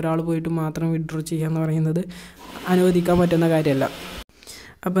 പിന്നെ അത് ഒരാൾ പോയിട്ട് മാത്രം വിഡ്രോ ചെയ്യുക എന്ന് പറയുന്നത് അനുവദിക്കാൻ പറ്റുന്ന കാര്യമല്ല.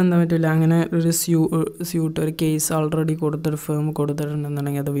 അപ്പോൾ എന്താ പറ്റില്ല, അങ്ങനെ ഒരു സ്യൂട്ട് ഒരു കേസ് ഓൾറെഡി കൊടുത്തൊരു ഫേം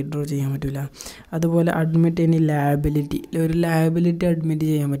കൊടുത്തിട്ടുണ്ടെന്നുണ്ടെങ്കിൽ അത് വിഡ്രോ ചെയ്യാൻ പറ്റില്ല. അതുപോലെ അഡ്മിറ്റ് ഇനി ലയബിലിറ്റി, ഒരു ലയബിലിറ്റി അഡ്മിറ്റ്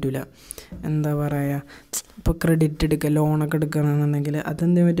ചെയ്യാൻ പറ്റില്ല. എന്താ പറയുക, ഇപ്പോൾ ക്രെഡിറ്റ് എടുക്കുക, ലോണൊക്കെ എടുക്കുകയാണെന്നുണ്ടെങ്കിൽ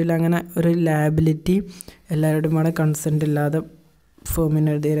അതെന്താ പറ്റില്ല, അങ്ങനെ ഒരു ലയബിലിറ്റി എല്ലാവരുടെയും കൂടെ കൺസെൻറ്റ് ഇല്ലാതെ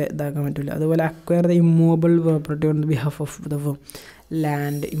ഫേമിനെതിരെ ഇതാക്കാൻ പറ്റില്ല. അതുപോലെ acquire the immovable property on the behalf of the firm.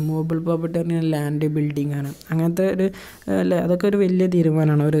 Land, immovable property പറഞ്ഞാൽ ലാൻഡ്, ബിൽഡിംഗ് ആണ്. അങ്ങനത്തെ ഒരു അതൊക്കെ ഒരു വലിയ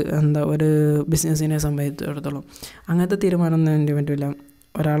തീരുമാനമാണ് ഒരു ബിസിനസ്സിനെ സംബന്ധിച്ചിടത്തോളം. അങ്ങനത്തെ തീരുമാനം ഒന്നും എന്ത് പറ്റില്ല,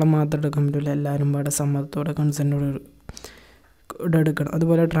 ഒരാളെ മാത്രം എടുക്കാൻ പറ്റില്ല, എല്ലാവരും പാടെ സമ്മതത്തോടെ കൺസെൻറ്റോടെ എടുക്കണം.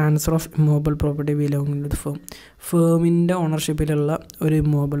 അതുപോലെ transfer of immovable property belonging to the firm. ഫേമിൻ്റെ ഓണർഷിപ്പിലുള്ള ഒരു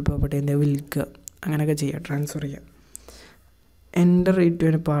ഇമ്മൂവബിൾ പ്രോപ്പർട്ടി എന്ത് വിൽക്കുക, അങ്ങനെയൊക്കെ ചെയ്യുക, ട്രാൻസ്ഫർ ചെയ്യുക. Enter into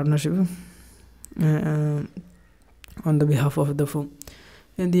A partnership on the behalf of the firm.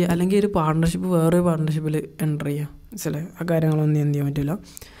 എന്ത് ചെയ്യുക, അല്ലെങ്കിൽ ഒരു പാർട്ട്ണർഷിപ്പ് വേറൊരു പാർട്ട്ണർഷിപ്പിൽ എൻ്റർ ചെയ്യുക. മനസ്സിലായി, ആ കാര്യങ്ങളൊന്നും എന്ത് ചെയ്യാൻ പറ്റില്ല,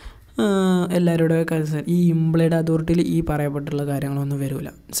 എല്ലാവരുടെ ഈ ഇംപ്ലോയ്ഡ് അതോറിറ്റിയിൽ ഈ പറയപ്പെട്ടുള്ള കാര്യങ്ങളൊന്നും വരില്ല.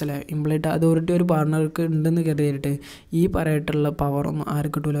 മനസ്സിലായി, ഇംപ്ലോയ്ഡ് അതോറിറ്റി ഒരു പാർട്ട്ണർക്ക് ഉണ്ടെന്ന് കരുതിയിട്ട് ഈ പറയിട്ടുള്ള പവറൊന്നും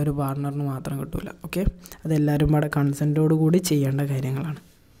ആരും കിട്ടില്ല, ഒരു പാർട്ട്ണറിന് മാത്രം കിട്ടില്ല. ഓക്കെ, അതെല്ലാവരും കൂടെ കൺസെൻറ്റോട് കൂടി ചെയ്യേണ്ട കാര്യങ്ങളാണ്.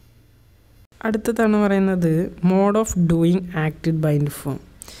 അടുത്തതാണ് പറയുന്നത് mode of doing acted by the firm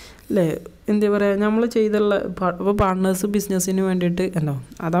അല്ലേ. എന്താ പറയുക, നമ്മൾ ചെയ്തുള്ള ഇപ്പോൾ പാർട്ട്നേഴ്സ് ബിസിനസ്സിന് വേണ്ടിയിട്ട് ഉണ്ടോ,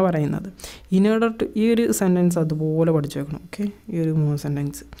 അതാ പറയുന്നത്. ഇൻ ഓർഡർ ടു, ഈ ഒരു സെൻറ്റൻസ് അതുപോലെ പഠിച്ചു വെക്കണം. ഓക്കെ, ഈ ഒരു 3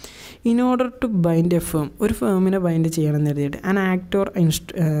 sentence. In order to bind A firm, ഒരു ഫേമിനെ ബൈൻഡ് ചെയ്യണമെന്ന് എഴുതിയിട്ട് an act or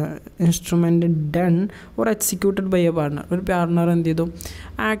instrument done or executed by A partner. ഒരു പാർട്ട്ണർ എന്ത് ചെയ്തു,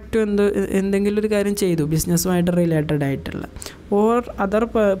 ആക്ട് എന്തെങ്കിലും ഒരു കാര്യം ചെയ്തു ബിസിനസ്സുമായിട്ട് റിലേറ്റഡ് ആയിട്ടുള്ള, or other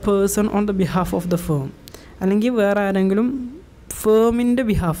person on the behalf of the firm, അല്ലെങ്കിൽ വേറെ ആരെങ്കിലും ഫേമിൻ്റെ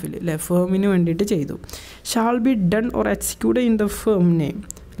ബിഹാഫിൽ അല്ലേ, ഫേമിന് വേണ്ടിയിട്ട് ചെയ്തു. Shall be done or execute in the firm name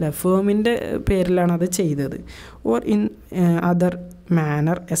അല്ലേ, ഫേമിൻ്റെ പേരിലാണ് അത് ചെയ്തത്. Or in other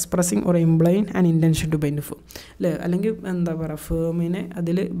manor expressing or ഇംപ്ലൈൻ an intention to bind firm അല്ലേ. അല്ലെങ്കിൽ എന്താ പറയുക, ഫേമിനെ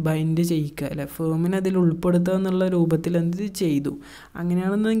അതിൽ ബൈൻഡ് ചെയ്യിക്കുക അല്ലേ, ഫേമിനെ അതിൽ ഉൾപ്പെടുത്തുക എന്നുള്ള രൂപത്തിൽ എന്ത് ചെയ്തു,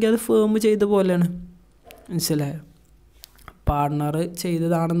 അങ്ങനെയാണെന്നെങ്കിൽ അത് ഫേം ചെയ്ത പോലെയാണ്. മനസ്സിലായോ, പാർട്ട്ണർ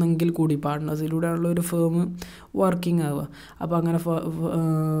ചെയ്തതാണെന്നെങ്കിൽ കൂടി പാർട്ട്നേഴ്സിലൂടെയാണല്ലോ ഒരു ഫേം വർക്കിംഗ് ആവുക. അപ്പോൾ അങ്ങനെ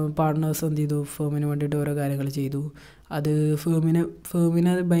പാർട്ട്നേഴ്സ് എന്ത് ചെയ്തു, ഫേമിന് വേണ്ടിയിട്ട് ഓരോ കാര്യങ്ങൾ ചെയ്തു, അത്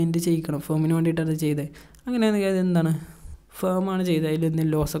ഫേമിനെ അത് ബൈൻഡ് ചെയ്യിക്കണം, ഫേമിന് വേണ്ടിയിട്ട് അത് ചെയ്തത്. അങ്ങനെയാണെങ്കിൽ അത് എന്താണ്, ഫേമാണ് ചെയ്തത്, അതിൽ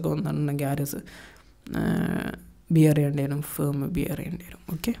എന്തെങ്കിലും ലോസൊക്കെ വന്നിട്ടുണ്ടെങ്കിൽ ആരസ് ബിയർ ചെയ്യേണ്ടി വരും, ഫേം ബിയർ ചെയ്യേണ്ടി വരും.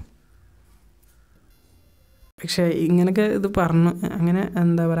 ഓക്കെ, പക്ഷേ ഇങ്ങനെയൊക്കെ ഇത് പറഞ്ഞു, അങ്ങനെ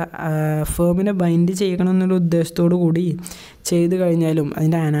എന്താ പറയുക, ഫേമിനെ ബൈൻഡ് ചെയ്യണം എന്നുള്ള ഉദ്ദേശത്തോടു കൂടി ചെയ്ത് കഴിഞ്ഞാലും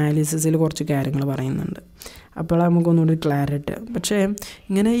അതിൻ്റെ അനാലിസിസിൽ കുറച്ച് കാര്യങ്ങൾ പറയുന്നുണ്ട്. അപ്പോൾ നമുക്കൊന്നുകൂടി ക്ലാരിറ്റി. പക്ഷേ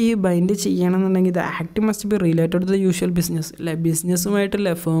ഇങ്ങനെ ഈ ബൈൻഡ് ചെയ്യണമെന്നുണ്ടെങ്കിൽ ഇത് act must be related to the usual business അല്ലേ,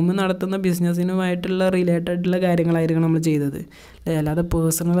 ബിസിനസ്സുമായിട്ടല്ലേ, ഫേം നടത്തുന്ന ബിസിനസ്സിനുമായിട്ടുള്ള റിലേറ്റഡുള്ള കാര്യങ്ങളായിരിക്കണം നമ്മൾ ചെയ്തത് അല്ലേ, അല്ലാതെ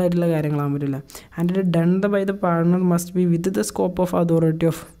പേഴ്സണലായിട്ടുള്ള കാര്യങ്ങളാകാൻ പറ്റില്ല. And done by the partner must be with the scope of authority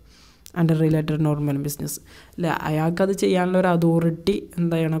of and related normal business അല്ലേ. അയാൾക്കത് ചെയ്യാനുള്ള ഒരു അതോറിറ്റി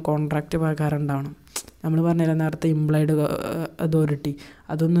എന്താ ചെയ്യണം, കോൺട്രാക്റ്റ് പ്രകാരം ഉണ്ടാവണം. നമ്മൾ പറഞ്ഞില്ല നേരത്തെ ഇംപ്ലോയ്ഡ് അതോറിറ്റി,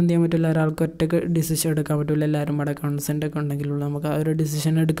 അതൊന്നും എന്ത് ചെയ്യാൻ പറ്റില്ല, ഒരാൾക്ക് ഒറ്റയ്ക്ക് ഡിസിഷൻ എടുക്കാൻ പറ്റില്ല, എല്ലാവരും അവിടെ കൺസെൻ്റ് ഒക്കെ ഉണ്ടെങ്കിലുള്ള നമുക്ക് ആ ഒരു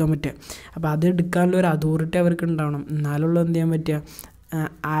ഡിസിഷൻ എടുക്കാൻ പറ്റുക. അപ്പോൾ അത് എടുക്കാനുള്ള ഒരു അതോറിറ്റി അവർക്ക് ഉണ്ടാവണം, എന്നാലുള്ള എന്ത് ചെയ്യാൻ പറ്റുക,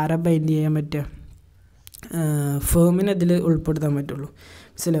 ആരെ ബൈൻഡ് ചെയ്യാൻ പറ്റുക, ഫേമിനെ അതിൽ ഉൾപ്പെടുത്താൻ പറ്റുള്ളൂ.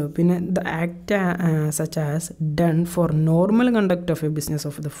 മനസ്സിലാവും. പിന്നെ the act such as done for normal conduct of A business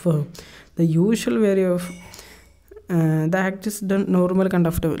of the firm, the usual vary of the act is done normal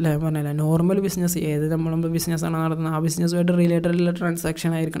conduct അല്ലേ പറഞ്ഞില്ല. നോർമൽ ബിസിനസ് ഏത് നമ്മൾ ബിസിനസ്സാണ് നടത്തുന്നത് ആ ബിസിനസ്സുമായിട്ട് റിലേറ്റഡുള്ള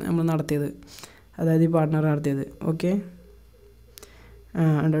ട്രാൻസാക്ഷൻ ആയിരിക്കണം നമ്മൾ നടത്തിയത്, അതായത് ഈ പാർട്ട്ണർ നടത്തിയത്. Okay,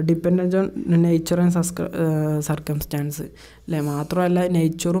 dependence on nature and circumstances അല്ലേ. മാത്രമല്ല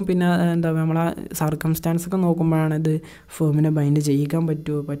നേച്ചറും പിന്നെ എന്താ നമ്മളെ സർക്കംസ്റ്റാൻസൊക്കെ നോക്കുമ്പോഴാണ് ഇത് ഫേമിനെ ബൈൻഡ് ചെയ്യിക്കാൻ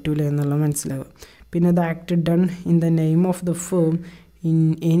പറ്റൂല എന്നുള്ളത് മനസ്സിലാവുക. പിന്നെ the act done in the name of the firm in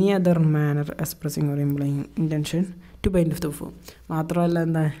any other manor expressing or ഇംപ്ലോയിങ് intention to bind of the firm. മാത്രമല്ല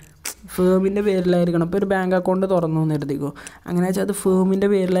എന്താ ഫേമിൻ്റെ പേരിലായിരിക്കണം. ഇപ്പോൾ ഒരു ബാങ്ക് അക്കൗണ്ട് തുറന്നു എന്ന് കരുതിക്കോ, അങ്ങനെ വെച്ചാൽ അത് ഫേമിൻ്റെ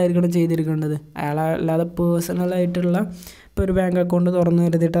പേരിലായിരിക്കണം ചെയ്തിരിക്കേണ്ടത്. അല്ലാതെ പേഴ്സണലായിട്ടുള്ള ഇപ്പോൾ ഒരു ബാങ്ക് അക്കൗണ്ട് തുറന്നു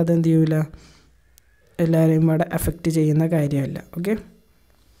കരുതിയിട്ട് അതെന്ത് ചെയ്യില്ല, എല്ലാവരെയും ഇവിടെ എഫക്റ്റ് ചെയ്യുന്ന കാര്യമല്ല. ഓക്കെ,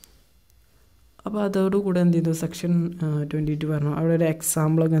 അപ്പോൾ അതോടുകൂടെ എന്ത് ചെയ്തു സെക്ഷൻ 22 പറഞ്ഞു. അവിടെ ഒരു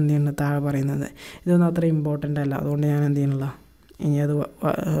എക്സാമ്പിളൊക്കെ എന്ത് ചെയ്യുന്നത് താഴെ പറയുന്നത്. ഇതൊന്നും അത്ര ഇമ്പോർട്ടൻ്റ് അല്ല, അതുകൊണ്ട് ഞാൻ എന്ത് ചെയ്യണില്ല, ഇനി അത്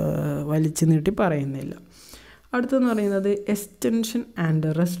വലിച്ചു നീട്ടി പറയുന്നില്ല. അടുത്തെന്ന് പറയുന്നത് extension and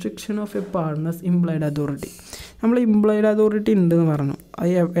restriction of A partners ഇംപ്ലോയ്ഡ് authority. നമ്മൾ ഇംപ്ലോയ്ഡ് അതോറിറ്റി ഉണ്ടെന്ന് പറഞ്ഞു, അത്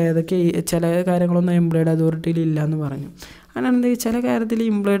ഏതൊക്കെ ചില കാര്യങ്ങളൊന്നും എംപ്ലോയ്ഡ് അതോറിറ്റിയിൽ ഇല്ല എന്ന് പറഞ്ഞു. അങ്ങനെ എന്തെങ്കിലും ചില കാര്യത്തിൽ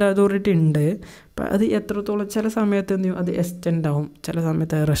ഇംപ്ലോയ്ഡ് അതോറിറ്റി ഉണ്ട്, അപ്പം അത് എത്രത്തോളം ചില സമയത്ത് എന്ത് ചെയ്യും അത് എക്സ്റ്റെൻഡ് ആവും, ചില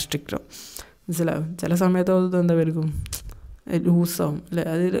സമയത്ത് അത് റെസ്ട്രിക്റ്റ് ആവും. മനസ്സിലാവും. ചില സമയത്ത് അത് എന്താ വരും ലൂസാവും അല്ലേ,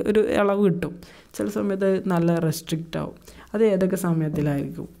 അതിൽ ഒരു ഇളവ് കിട്ടും. ചില സമയത്ത് നല്ല റെസ്ട്രിക്റ്റ് ആവും. അത് ഏതൊക്കെ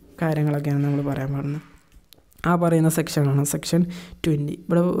സമയത്തിലായിരിക്കും കാര്യങ്ങളൊക്കെയാണ് നമ്മൾ പറയാൻ പാടുന്നത്. ആ പറയുന്ന സെക്ഷനാണ് സെക്ഷൻ 20.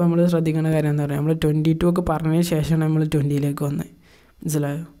 ഇവിടെ നമ്മൾ ശ്രദ്ധിക്കേണ്ട കാര്യം എന്താ പറയുക, നമ്മൾ 22 ഒക്കെ പറഞ്ഞതിന് ശേഷമാണ് നമ്മൾ 20ലേക്ക് വന്നത്.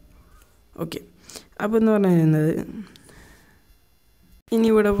 മനസ്സിലായോ? ഓക്കെ, അപ്പോൾ എന്ന് പറഞ്ഞു കഴിഞ്ഞാൽ ഇനി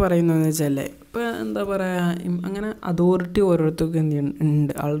ഇവിടെ പറയുന്നതെന്ന് വെച്ചാൽ ഇപ്പോൾ എന്താ പറയുക, അങ്ങനെ അതോറിറ്റി ഓരോരുത്തർക്കും എന്ത്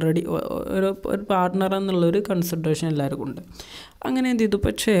ഉണ്ട് ഓൾറെഡി ഒരു പാർട്ട്ണർ എന്നുള്ളൊരു കൺസിഡറേഷൻ എല്ലാവർക്കും ഉണ്ട്. അങ്ങനെ എന്ത് ചെയ്തു,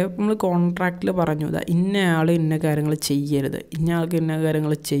 പക്ഷേ നമ്മൾ കോൺട്രാക്റ്റിൽ പറഞ്ഞു ഇന്ന ആൾ ഇന്ന കാര്യങ്ങൾ ചെയ്യരുത്, ഇന്ന ആൾക്ക് ഇന്ന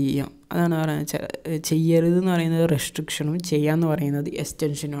കാര്യങ്ങൾ ചെയ്യാം. അതാണ് പറയുന്നത്. ചെയ്യരുത് എന്ന് പറയുന്നത് റെസ്ട്രിക്ഷനും ചെയ്യാമെന്ന് പറയുന്നത്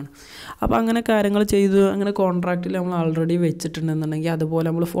എക്സ്റ്റൻഷനുമാണ്. അപ്പോൾ അങ്ങനെ കാര്യങ്ങൾ ചെയ്തു അങ്ങനെ കോൺട്രാക്റ്റിൽ നമ്മൾ ഓൾറെഡി വെച്ചിട്ടുണ്ടെന്നുണ്ടെങ്കിൽ അതുപോലെ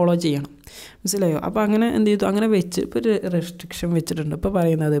നമ്മൾ ഫോളോ ചെയ്യണം. മനസ്സിലായോ? അപ്പോൾ അങ്ങനെ എന്ത് ചെയ്തു, അങ്ങനെ വെച്ച് ഇപ്പോൾ ഒരു റെസ്ട്രിക്ഷൻ വെച്ചിട്ടുണ്ട്. ഇപ്പോൾ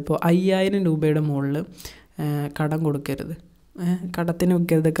പറയുന്നത് ഇപ്പോൾ 5000 രൂപയുടെ മുകളിൽ കടം കൊടുക്കരുത്, കടത്തിന്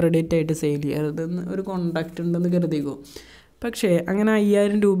വെക്കരുത്, ക്രെഡിറ്റ് ആയിട്ട് സെയിൽ ചെയ്യരുതെന്ന് ഒരു കോൺട്രാക്റ്റ് ഉണ്ടെന്ന് കരുതിക്കോ. പക്ഷേ അങ്ങനെ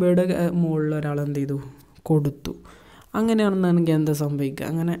 5000 രൂപയുടെ മുകളിൽ ഒരാൾ എന്ത് ചെയ്തു കൊടുത്തു. അങ്ങനെയാണെന്നുണ്ടെങ്കിൽ എന്താ സംഭവിക്കുക,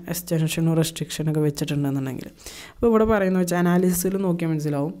 അങ്ങനെ എക്സ്റ്റൻഷനും റെസ്ട്രിക്ഷനൊക്കെ വെച്ചിട്ടുണ്ടെന്നുണ്ടെങ്കിൽ. അപ്പോൾ ഇവിടെ പറയുന്നത് വെച്ചാൽ അനാലിസിസിൽ നോക്കിയാൽ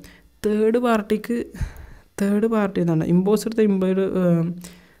മനസ്സിലാവും. തേർഡ് പാർട്ടി എന്താണ് imposed the ഇംപ്ലോയ്ഡ്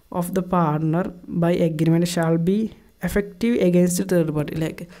of the partner by agreement shall be effective against third party.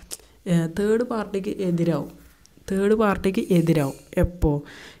 Like third പാർട്ടിക്ക് എതിരാവും എപ്പോൾ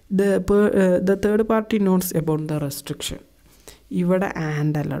the third party notes about the restriction. ഇവിടെ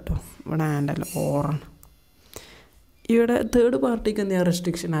ആൻഡല്ല കേട്ടോ, ഇവിടെ ആൻഡല്ല ഓറാണ്. ഇവിടെ തേർഡ് പാർട്ടിക്ക് എന്ത് ചെയ്യാം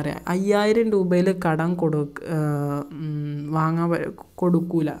റെസ്ട്രിക്ഷൻ അറിയാം. 5000 രൂപയിൽ കടം വാങ്ങാൻ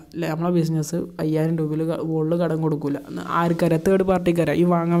കൊടുക്കൂല അല്ലേ, നമ്മളെ ബിസിനസ് 5000 രൂപയിൽ മുകളിൽ കടം കൊടുക്കൂല. ആർക്കറിയാം? തേർഡ് പാർട്ടിക്കറിയാം, ഈ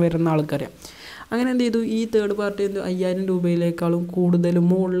വാങ്ങാൻ വരുന്ന ആൾക്കറിയാം. അങ്ങനെ എന്ത് ചെയ്തു, ഈ തേർഡ് പാർട്ടി 5000 രൂപയിലേക്കാളും കൂടുതൽ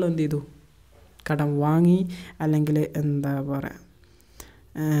മുകളിൽ എന്ത് ചെയ്തു കടം വാങ്ങി, അല്ലെങ്കിൽ എന്താ പറയുക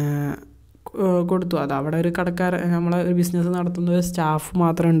കൊടുത്തു. അത് അവിടെ ഒരു നമ്മളെ ഒരു ബിസിനസ് നടത്തുന്ന ഒരു സ്റ്റാഫ്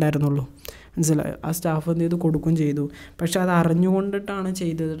മാത്രമേ ഉണ്ടായിരുന്നുള്ളൂ. മനസ്സിലായോ? ആ സ്റ്റാഫ് എന്ത് ചെയ്തു കൊടുക്കുകയും ചെയ്തു. പക്ഷെ അത് അറിഞ്ഞുകൊണ്ടിട്ടാണ്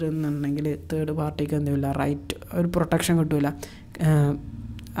ചെയ്തതെന്നുണ്ടെങ്കിൽ തേർഡ് പാർട്ടിക്ക് എന്തെങ്കില്ല റൈറ്റ്, ഒരു പ്രൊട്ടക്ഷൻ കിട്ടില്ല.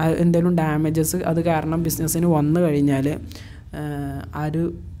 എന്തെങ്കിലും ഡാമേജസ് അത് കാരണം ബിസിനസ്സിന് വന്നു കഴിഞ്ഞാൽ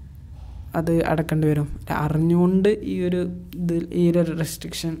അത് അടക്കേണ്ടി വരും. അറിഞ്ഞുകൊണ്ട് ഈ ഒരു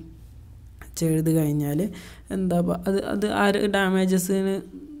റെസ്ട്രിക്ഷൻ ചെയ്ത് കഴിഞ്ഞാൽ എന്താ അത് ഡാമേജസിന്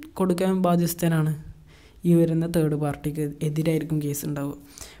കൊടുക്കാൻ ബാധ്യസ്ഥനാണ് ഈ വരുന്ന തേർഡ് പാർട്ടിക്ക് എതിരായിരിക്കും കേസ് ഉണ്ടാവുക.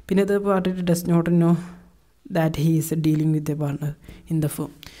 പിന്നെ third party does not know that he is dealing with a partner in the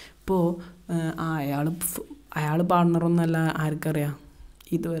firm. ഇപ്പോൾ അയാൾ പാർട്ട്ണറൊന്നുമല്ല, ആർക്കറിയാം?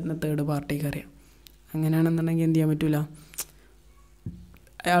 ഇത് വരുന്ന തേർഡ് പാർട്ടിക്ക് അറിയാം. അങ്ങനെയാണെന്നുണ്ടെങ്കിൽ എന്ത് ചെയ്യാൻ പറ്റില്ല,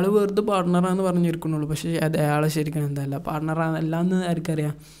 അയാൾ വെറുതെ പാർട്ട്ണറാന്ന് പറഞ്ഞിരിക്കണുള്ളൂ, പക്ഷേ അത് അയാൾ ശരിക്കും എന്തല്ല പാർട്ട്ണറാണെന്ന്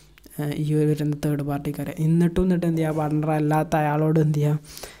ആർക്കറിയാം? ഈ വരുന്ന തേർഡ് പാർട്ടിക്കറിയാം. എന്നിട്ടും എന്ത് ചെയ്യുക, പാർട്ട്ണർ അല്ലാത്ത അയാളോട് എന്ത്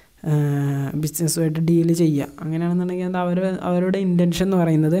ചെയ്യുക, ബിസിനസ്സുമായിട്ട് ഡീല് ചെയ്യുക. അങ്ങനെയാണെന്നുണ്ടെങ്കിൽ എന്താ അവരുടെ ഇൻറ്റൻഷൻ എന്ന്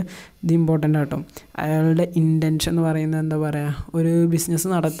പറയുന്നത് ഇത് ഇമ്പോർട്ടൻ്റ് ആട്ടോ. അയാളുടെ ഇൻറ്റൻഷൻ എന്ന് പറയുന്നത് എന്താ പറയുക, ഒരു ബിസിനസ്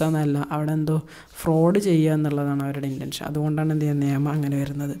നടത്താമെന്നല്ല, അവിടെ എന്തോ ഫ്രോഡ് ചെയ്യുക എന്നുള്ളതാണ് അവരുടെ ഇൻറ്റൻഷൻ. അതുകൊണ്ടാണ് എന്ത് ചെയ്യുക നിയമം അങ്ങനെ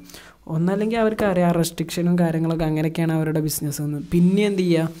വരുന്നത്. ഒന്നല്ലെങ്കിൽ അവർക്ക് അറിയാം റെസ്ട്രിക്ഷനും കാര്യങ്ങളൊക്കെ അങ്ങനെയൊക്കെയാണ് അവരുടെ ബിസിനസ് എന്ന്, പിന്നെ എന്ത്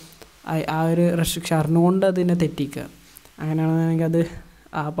ചെയ്യുക ആ ഒരു റെസ്ട്രിക്ഷൻ അറിഞ്ഞുകൊണ്ട് അതിനെ തെറ്റിക്കുക. അങ്ങനെയാണെന്നുണ്ടെങ്കിൽ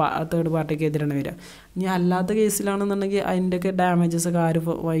തേർഡ് പാർട്ടിക്ക് എതിരാണ് വരിക. ഇനി അല്ലാത്ത കേസിലാണെന്നുണ്ടെങ്കിൽ അതിൻ്റെയൊക്കെ ഡാമേജസ് ഒക്കെ ആര്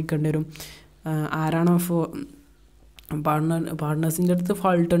വഹിക്കേണ്ടി വരും? ആരാണോ പാർട്ട്നേഴ്സിൻ്റെ അടുത്ത്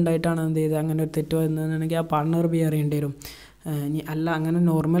ഫാൾട്ട് ഉണ്ടായിട്ടാണ് എന്ത് ചെയ്തത് അങ്ങനെ ഒരു തെറ്റ് വന്നതെന്നുണ്ടെങ്കിൽ ആ പാർട്ട്ണർ ബിയർ ചെയ്യേണ്ടി വരും. ഇനി അല്ല അങ്ങനെ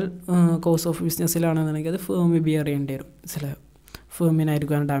നോർമൽ കോഴ്സ് ഓഫ് ബിസിനസ്സിലാണെന്നുണ്ടെങ്കിൽ അത് ഫേം ബിയർ ചെയ്യേണ്ടി വരും. ചില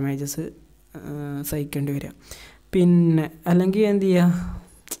ഫേമിനായിരിക്കും ഡാമേജസ് സഹിക്കേണ്ടി വരിക. പിന്നെ അല്ലെങ്കിൽ എന്ത് ചെയ്യുക,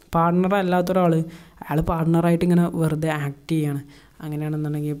 പാർട്ട്ണർ അല്ലാത്തൊരാൾ അയാൾ പാർട്ട്ണറായിട്ട് ഇങ്ങനെ വെറുതെ ആക്ട് ചെയ്യാണ്.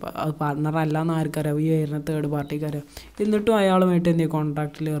 അങ്ങനെയാണെന്നുണ്ടെങ്കിൽ അത് പാർട്ട്ണറല്ല എന്ന് ആർക്കറിയാം? ഈ വരുന്ന തേർഡ് പാർട്ടിക്കറിയാം. എന്നിട്ടും അയാളുമായിട്ട് എന്തെങ്കിലും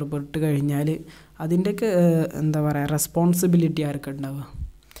കോൺട്രാക്റ്റിൽ ഏർപ്പെട്ട് കഴിഞ്ഞാൽ അതിൻ്റെയൊക്കെ എന്താ പറയുക റെസ്പോൺസിബിലിറ്റി ആർക്കും ഉണ്ടാവുക?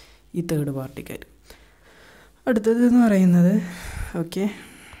 ഈ തേർഡ് പാർട്ടിക്കാർ. അടുത്തത് എന്ന് പറയുന്നത് okay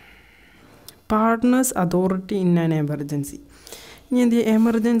partners authority in an emergency. ഇനി എന്ത് ചെയ്യുക,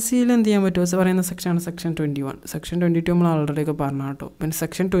 എമർജൻസിയിൽ എന്ത് ചെയ്യാൻ പറ്റുമോ പറയുന്ന സെക്ഷനാണ് സെക്ഷൻ 21. സെക്ഷൻ 22 നമ്മൾ ആൾറെഡിയൊക്കെ പറഞ്ഞു കേട്ടോ. പിന്നെ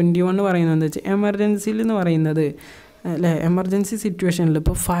സെക്ഷൻ 21 പറയുന്നത് എന്താ വെച്ചാൽ എമർജൻസിയിൽ എന്ന് പറയുന്നത് അല്ലേ, എമർജൻസി സിറ്റുവേഷനിൽ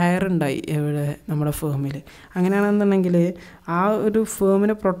ഇപ്പോൾ ഫയർ ഉണ്ടായി എവിടെ നമ്മുടെ ഫേമിൽ, അങ്ങനെയാണെന്നുണ്ടെങ്കിൽ ആ ഒരു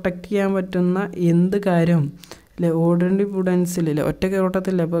ഫേമിനെ പ്രൊട്ടക്റ്റ് ചെയ്യാൻ പറ്റുന്ന എന്ത് കാര്യം അല്ലേ ഓർഡിനറി പ്രുഡൻസിൽ ഒറ്റ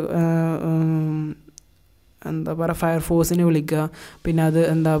ഓട്ടത്തില്ല ഇപ്പോൾ എന്താ പറയുക ഫയർ ഫോഴ്സിനെ വിളിക്കുക, പിന്നെ അത്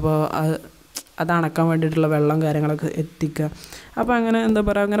എന്താ അത് അണക്കാൻ വേണ്ടിയിട്ടുള്ള വെള്ളം കാര്യങ്ങളൊക്കെ എത്തിക്കുക. അപ്പോൾ അങ്ങനെ എന്താ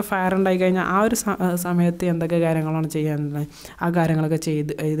പറയുക അങ്ങനെ ഫയർ ഉണ്ടായി കഴിഞ്ഞാൽ ആ ഒരു സമയത്ത് എന്തൊക്കെ കാര്യങ്ങളാണ് ചെയ്യാനുള്ളത് ആ കാര്യങ്ങളൊക്കെ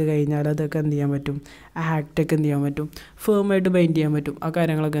ചെയ്ത് കഴിഞ്ഞാൽ അതൊക്കെ എന്ത് ചെയ്യാൻ പറ്റും, ആ ആക്റ്റൊക്കെ എന്ത് ചെയ്യാൻ പറ്റും, ഫേമായിട്ട് ബൈൻഡ് ചെയ്യാൻ പറ്റും. ആ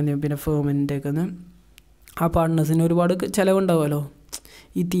കാര്യങ്ങളൊക്കെ എന്ത് ചെയ്യും. പിന്നെ ഫേമിൻ്റെ ഒക്കെ ആ പാർട്ട്നേഴ്സിന് ഒരുപാട് ചിലവുണ്ടാവുമല്ലോ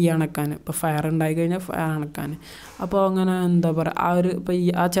ഈ തീ അണക്കാൻ. ഇപ്പോൾ ഫയർ ഉണ്ടായി കഴിഞ്ഞാൽ ഫയർ അണക്കാൻ. അപ്പോൾ അങ്ങനെ എന്താ പറയുക ഇപ്പോൾ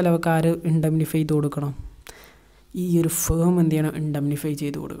ആ ചിലവൊക്കെ ആര് ഇൻഡംനിഫൈ ചെയ്ത് കൊടുക്കണം? ഈ ഒരു ഫേം എന്ത് ചെയ്യണം, ഇൻഡംനിഫൈ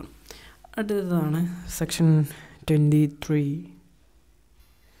ചെയ്ത് കൊടുക്കണം. അടുത്തതാണ് section 23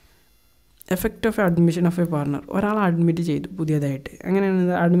 effect of admission of A partner. ഒരാൾ അഡ്മിറ്റ് ചെയ്തു പുതിയതായിട്ട്. അങ്ങനെയാണ്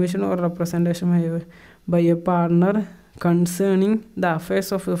admission or representation by A partner concerning the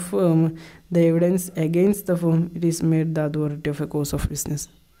affairs of the firm, the evidence against the firm, it is made the authority of A course of business.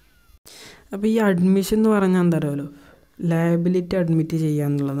 അപ്പോൾ ഈ admission എന്ന് പറഞ്ഞാൽ എന്താ പറയുമല്ലോ, ലയബിലിറ്റി അഡ്മിറ്റ്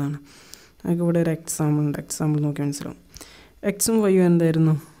ചെയ്യുക എന്നുള്ളതാണ്. നമുക്ക് ഇവിടെ ഒരു എക്സാമ്പിൾ നോക്കി മനസ്സിലാവും. എക്സും വൈയും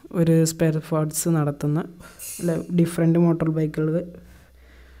എന്തായിരുന്നു, ഒരു സ്പെയർ പാർട്സ് നടത്തുന്ന ഡിഫറെൻറ്റ് മോട്ടോർ ബൈക്കുകളുടെ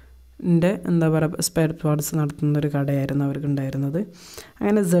എന്താ പറയുക സ്പെയർ പാർട്സ് നടത്തുന്ന ഒരു കടയായിരുന്നു അവർക്ക് ഉണ്ടായിരുന്നത്.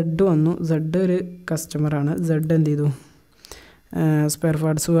 അങ്ങനെ സെഡ് വന്നു. സെഡ് ഒരു കസ്റ്റമറാണ്. സെഡ് എന്ത് ചെയ്തു, സ്പെയർ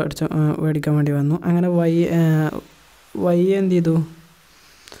പാർട്സ് മേടിക്കാൻ വേണ്ടി വന്നു. അങ്ങനെ വൈ എന്ത് ചെയ്തു,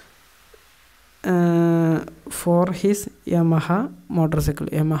 ഫോർ ഹിസ് യമഹ മോട്ടോർ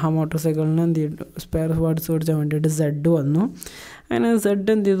സൈക്കിളിന് എന്ത് ചെയ്തു സ്പെയർ പാർട്സ് മേടിച്ചാൻ വേണ്ടിയിട്ട് സെഡ് വന്നു. അങ്ങനെ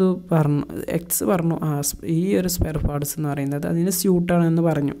സെഡ് എന്ത് ചെയ്തു എക്സ് പറഞ്ഞു ഈ ഒരു സ്പെയർ പാർട്സ് എന്ന് പറയുന്നത് അതിന് സ്യൂട്ടാണെന്ന്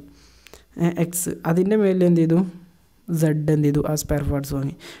പറഞ്ഞു എക്സ്. അതിൻ്റെ മേലിൽ എന്ത് ചെയ്തു സെഡ് എന്ത് ചെയ്തു ആ സ്പെയർ പാർട്സ്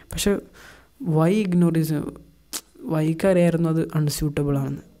വാങ്ങി. പക്ഷെ വൈ ഇഗ്നോർ ചെയ്തു. വൈക്ക് അറിയായിരുന്നു അത് അൺസ്യൂട്ടബിൾ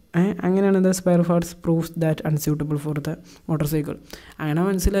ആണെന്ന്. അങ്ങനെയാണ് the spare parts proofs that unsuitable for the motor cycle. അങ്ങനെ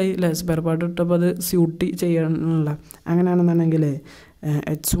മനസ്സിലായില്ലേ, സ്പെയർ പാർട്ട് ഇട്ടപ്പോൾ അത് സ്യൂട്ട് ചെയ്യാനുള്ള. അങ്ങനെയാണെന്നുണ്ടെങ്കിൽ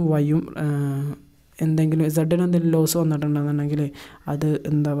എക്സും വൈയും എന്തെങ്കിലും സെഡിന് എന്തെങ്കിലും ലോസ് വന്നിട്ടുണ്ടെന്നുണ്ടെങ്കിൽ അത്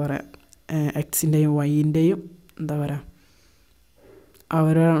എന്താ പറയുക എക്സിൻ്റെയും വൈൻ്റെയും എന്താ പറയുക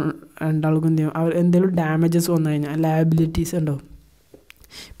അവർ രണ്ടാൾക്കും എന്ത് ചെയ്യും, അവർ എന്തെങ്കിലും ഡാമേജസ് വന്നു കഴിഞ്ഞാൽ ലയബിലിറ്റീസ് ഉണ്ടാവും.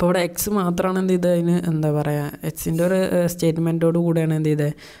 ഇപ്പോൾ ഇവിടെ എക്സ് മാത്രമാണ് എന്ത് ചെയ്തത് അതിന് എന്താ പറയുക എക്സിൻ്റെ ഒരു സ്റ്റേറ്റ്മെൻറ്റോട് കൂടെയാണ് എന്ത് ചെയ്തത്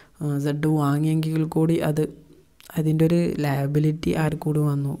സെഡ് വാങ്ങിയെങ്കിൽ കൂടി അതിൻ്റെ ഒരു ലയബിലിറ്റി ആർക്ക് കൂടി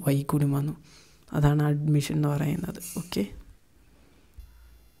വന്നു, വൈ കൂടി വന്നു. അതാണ് അഡ്മിഷൻ എന്ന് പറയുന്നത്. ഓക്കെ,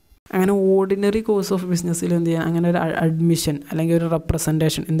 അങ്ങനെ ഓർഡിനറി കോഴ്സ് ഓഫ് ബിസിനസ്സിൽ എന്ത് ചെയ്യുക, അങ്ങനെ ഒരു അഡ്മിഷൻ അല്ലെങ്കിൽ ഒരു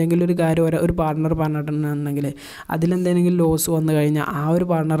റെപ്രസെൻറ്റേഷൻ എന്തെങ്കിലും ഒരു കാര്യം ഒരു പാർട്ണർ പറഞ്ഞിട്ടുണ്ടെന്നുണ്ടെങ്കിൽ അതിലെന്തെങ്കിലും ലോസ് വന്നു കഴിഞ്ഞാൽ ആ ഒരു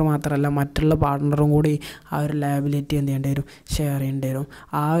പാർട്ണർ മാത്രമല്ല മറ്റുള്ള പാർട്ണറും കൂടി ആ ഒരു ലയബിലിറ്റി എന്ത് ചെയ്യേണ്ടി വരും, ഷെയർ ചെയ്യേണ്ടി വരും.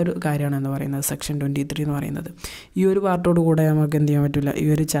 ആ ഒരു കാര്യമാണ് എന്ന് പറയുന്നത് സെക്ഷൻ 23 എന്ന് പറയുന്നത്. ഈ ഒരു പാർട്ടോട് കൂടെ നമുക്ക് എന്ത് ചെയ്യാൻ പറ്റില്ല, ഈ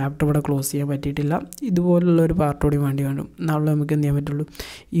ഒരു ചാപ്റ്റർ ഇവിടെ ക്ലോസ് ചെയ്യാൻ പറ്റിയിട്ടില്ല. ഇതുപോലുള്ള ഒരു പാർട്ടോടി വേണ്ടി നാളെ നമുക്ക് എന്ത് ചെയ്യാൻ പറ്റുള്ളൂ,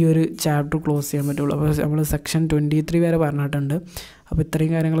 ഈ ഒരു ചാപ്റ്റർ ക്ലോസ് ചെയ്യാൻ പറ്റുള്ളൂ. അപ്പോൾ നമ്മൾ സെക്ഷൻ 23 വരെ പറഞ്ഞിട്ടുണ്ട്. അപ്പോൾ ഇത്രയും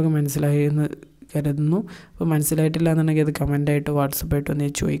കാര്യങ്ങളൊക്കെ മനസ്സിലായി എന്ന് കരുതുന്നു. അപ്പോൾ മനസ്സിലായിട്ടില്ല എന്നുണ്ടെങ്കിൽ അത് കമൻറ്റായിട്ട് വാട്സപ്പായിട്ട് ഒന്ന്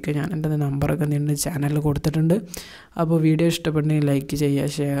ചോദിക്കുക. ഞാൻ എൻ്റെ നമ്പറൊക്കെ നിങ്ങളുടെ ചാനലിൽ കൊടുത്തിട്ടുണ്ട്. അപ്പോൾ വീഡിയോ ഇഷ്ടപ്പെട്ടെങ്കിൽ ലൈക്ക് ചെയ്യുക,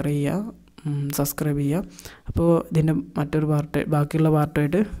 ഷെയർ ചെയ്യുക, സബ്സ്ക്രൈബ് ചെയ്യുക. അപ്പോൾ ഇതിൻ്റെ മറ്റൊരു ബാക്കിയുള്ള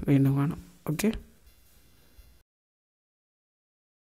പാർട്ടുമായിട്ട് വീണ്ടും കാണാം. ഓക്കെ.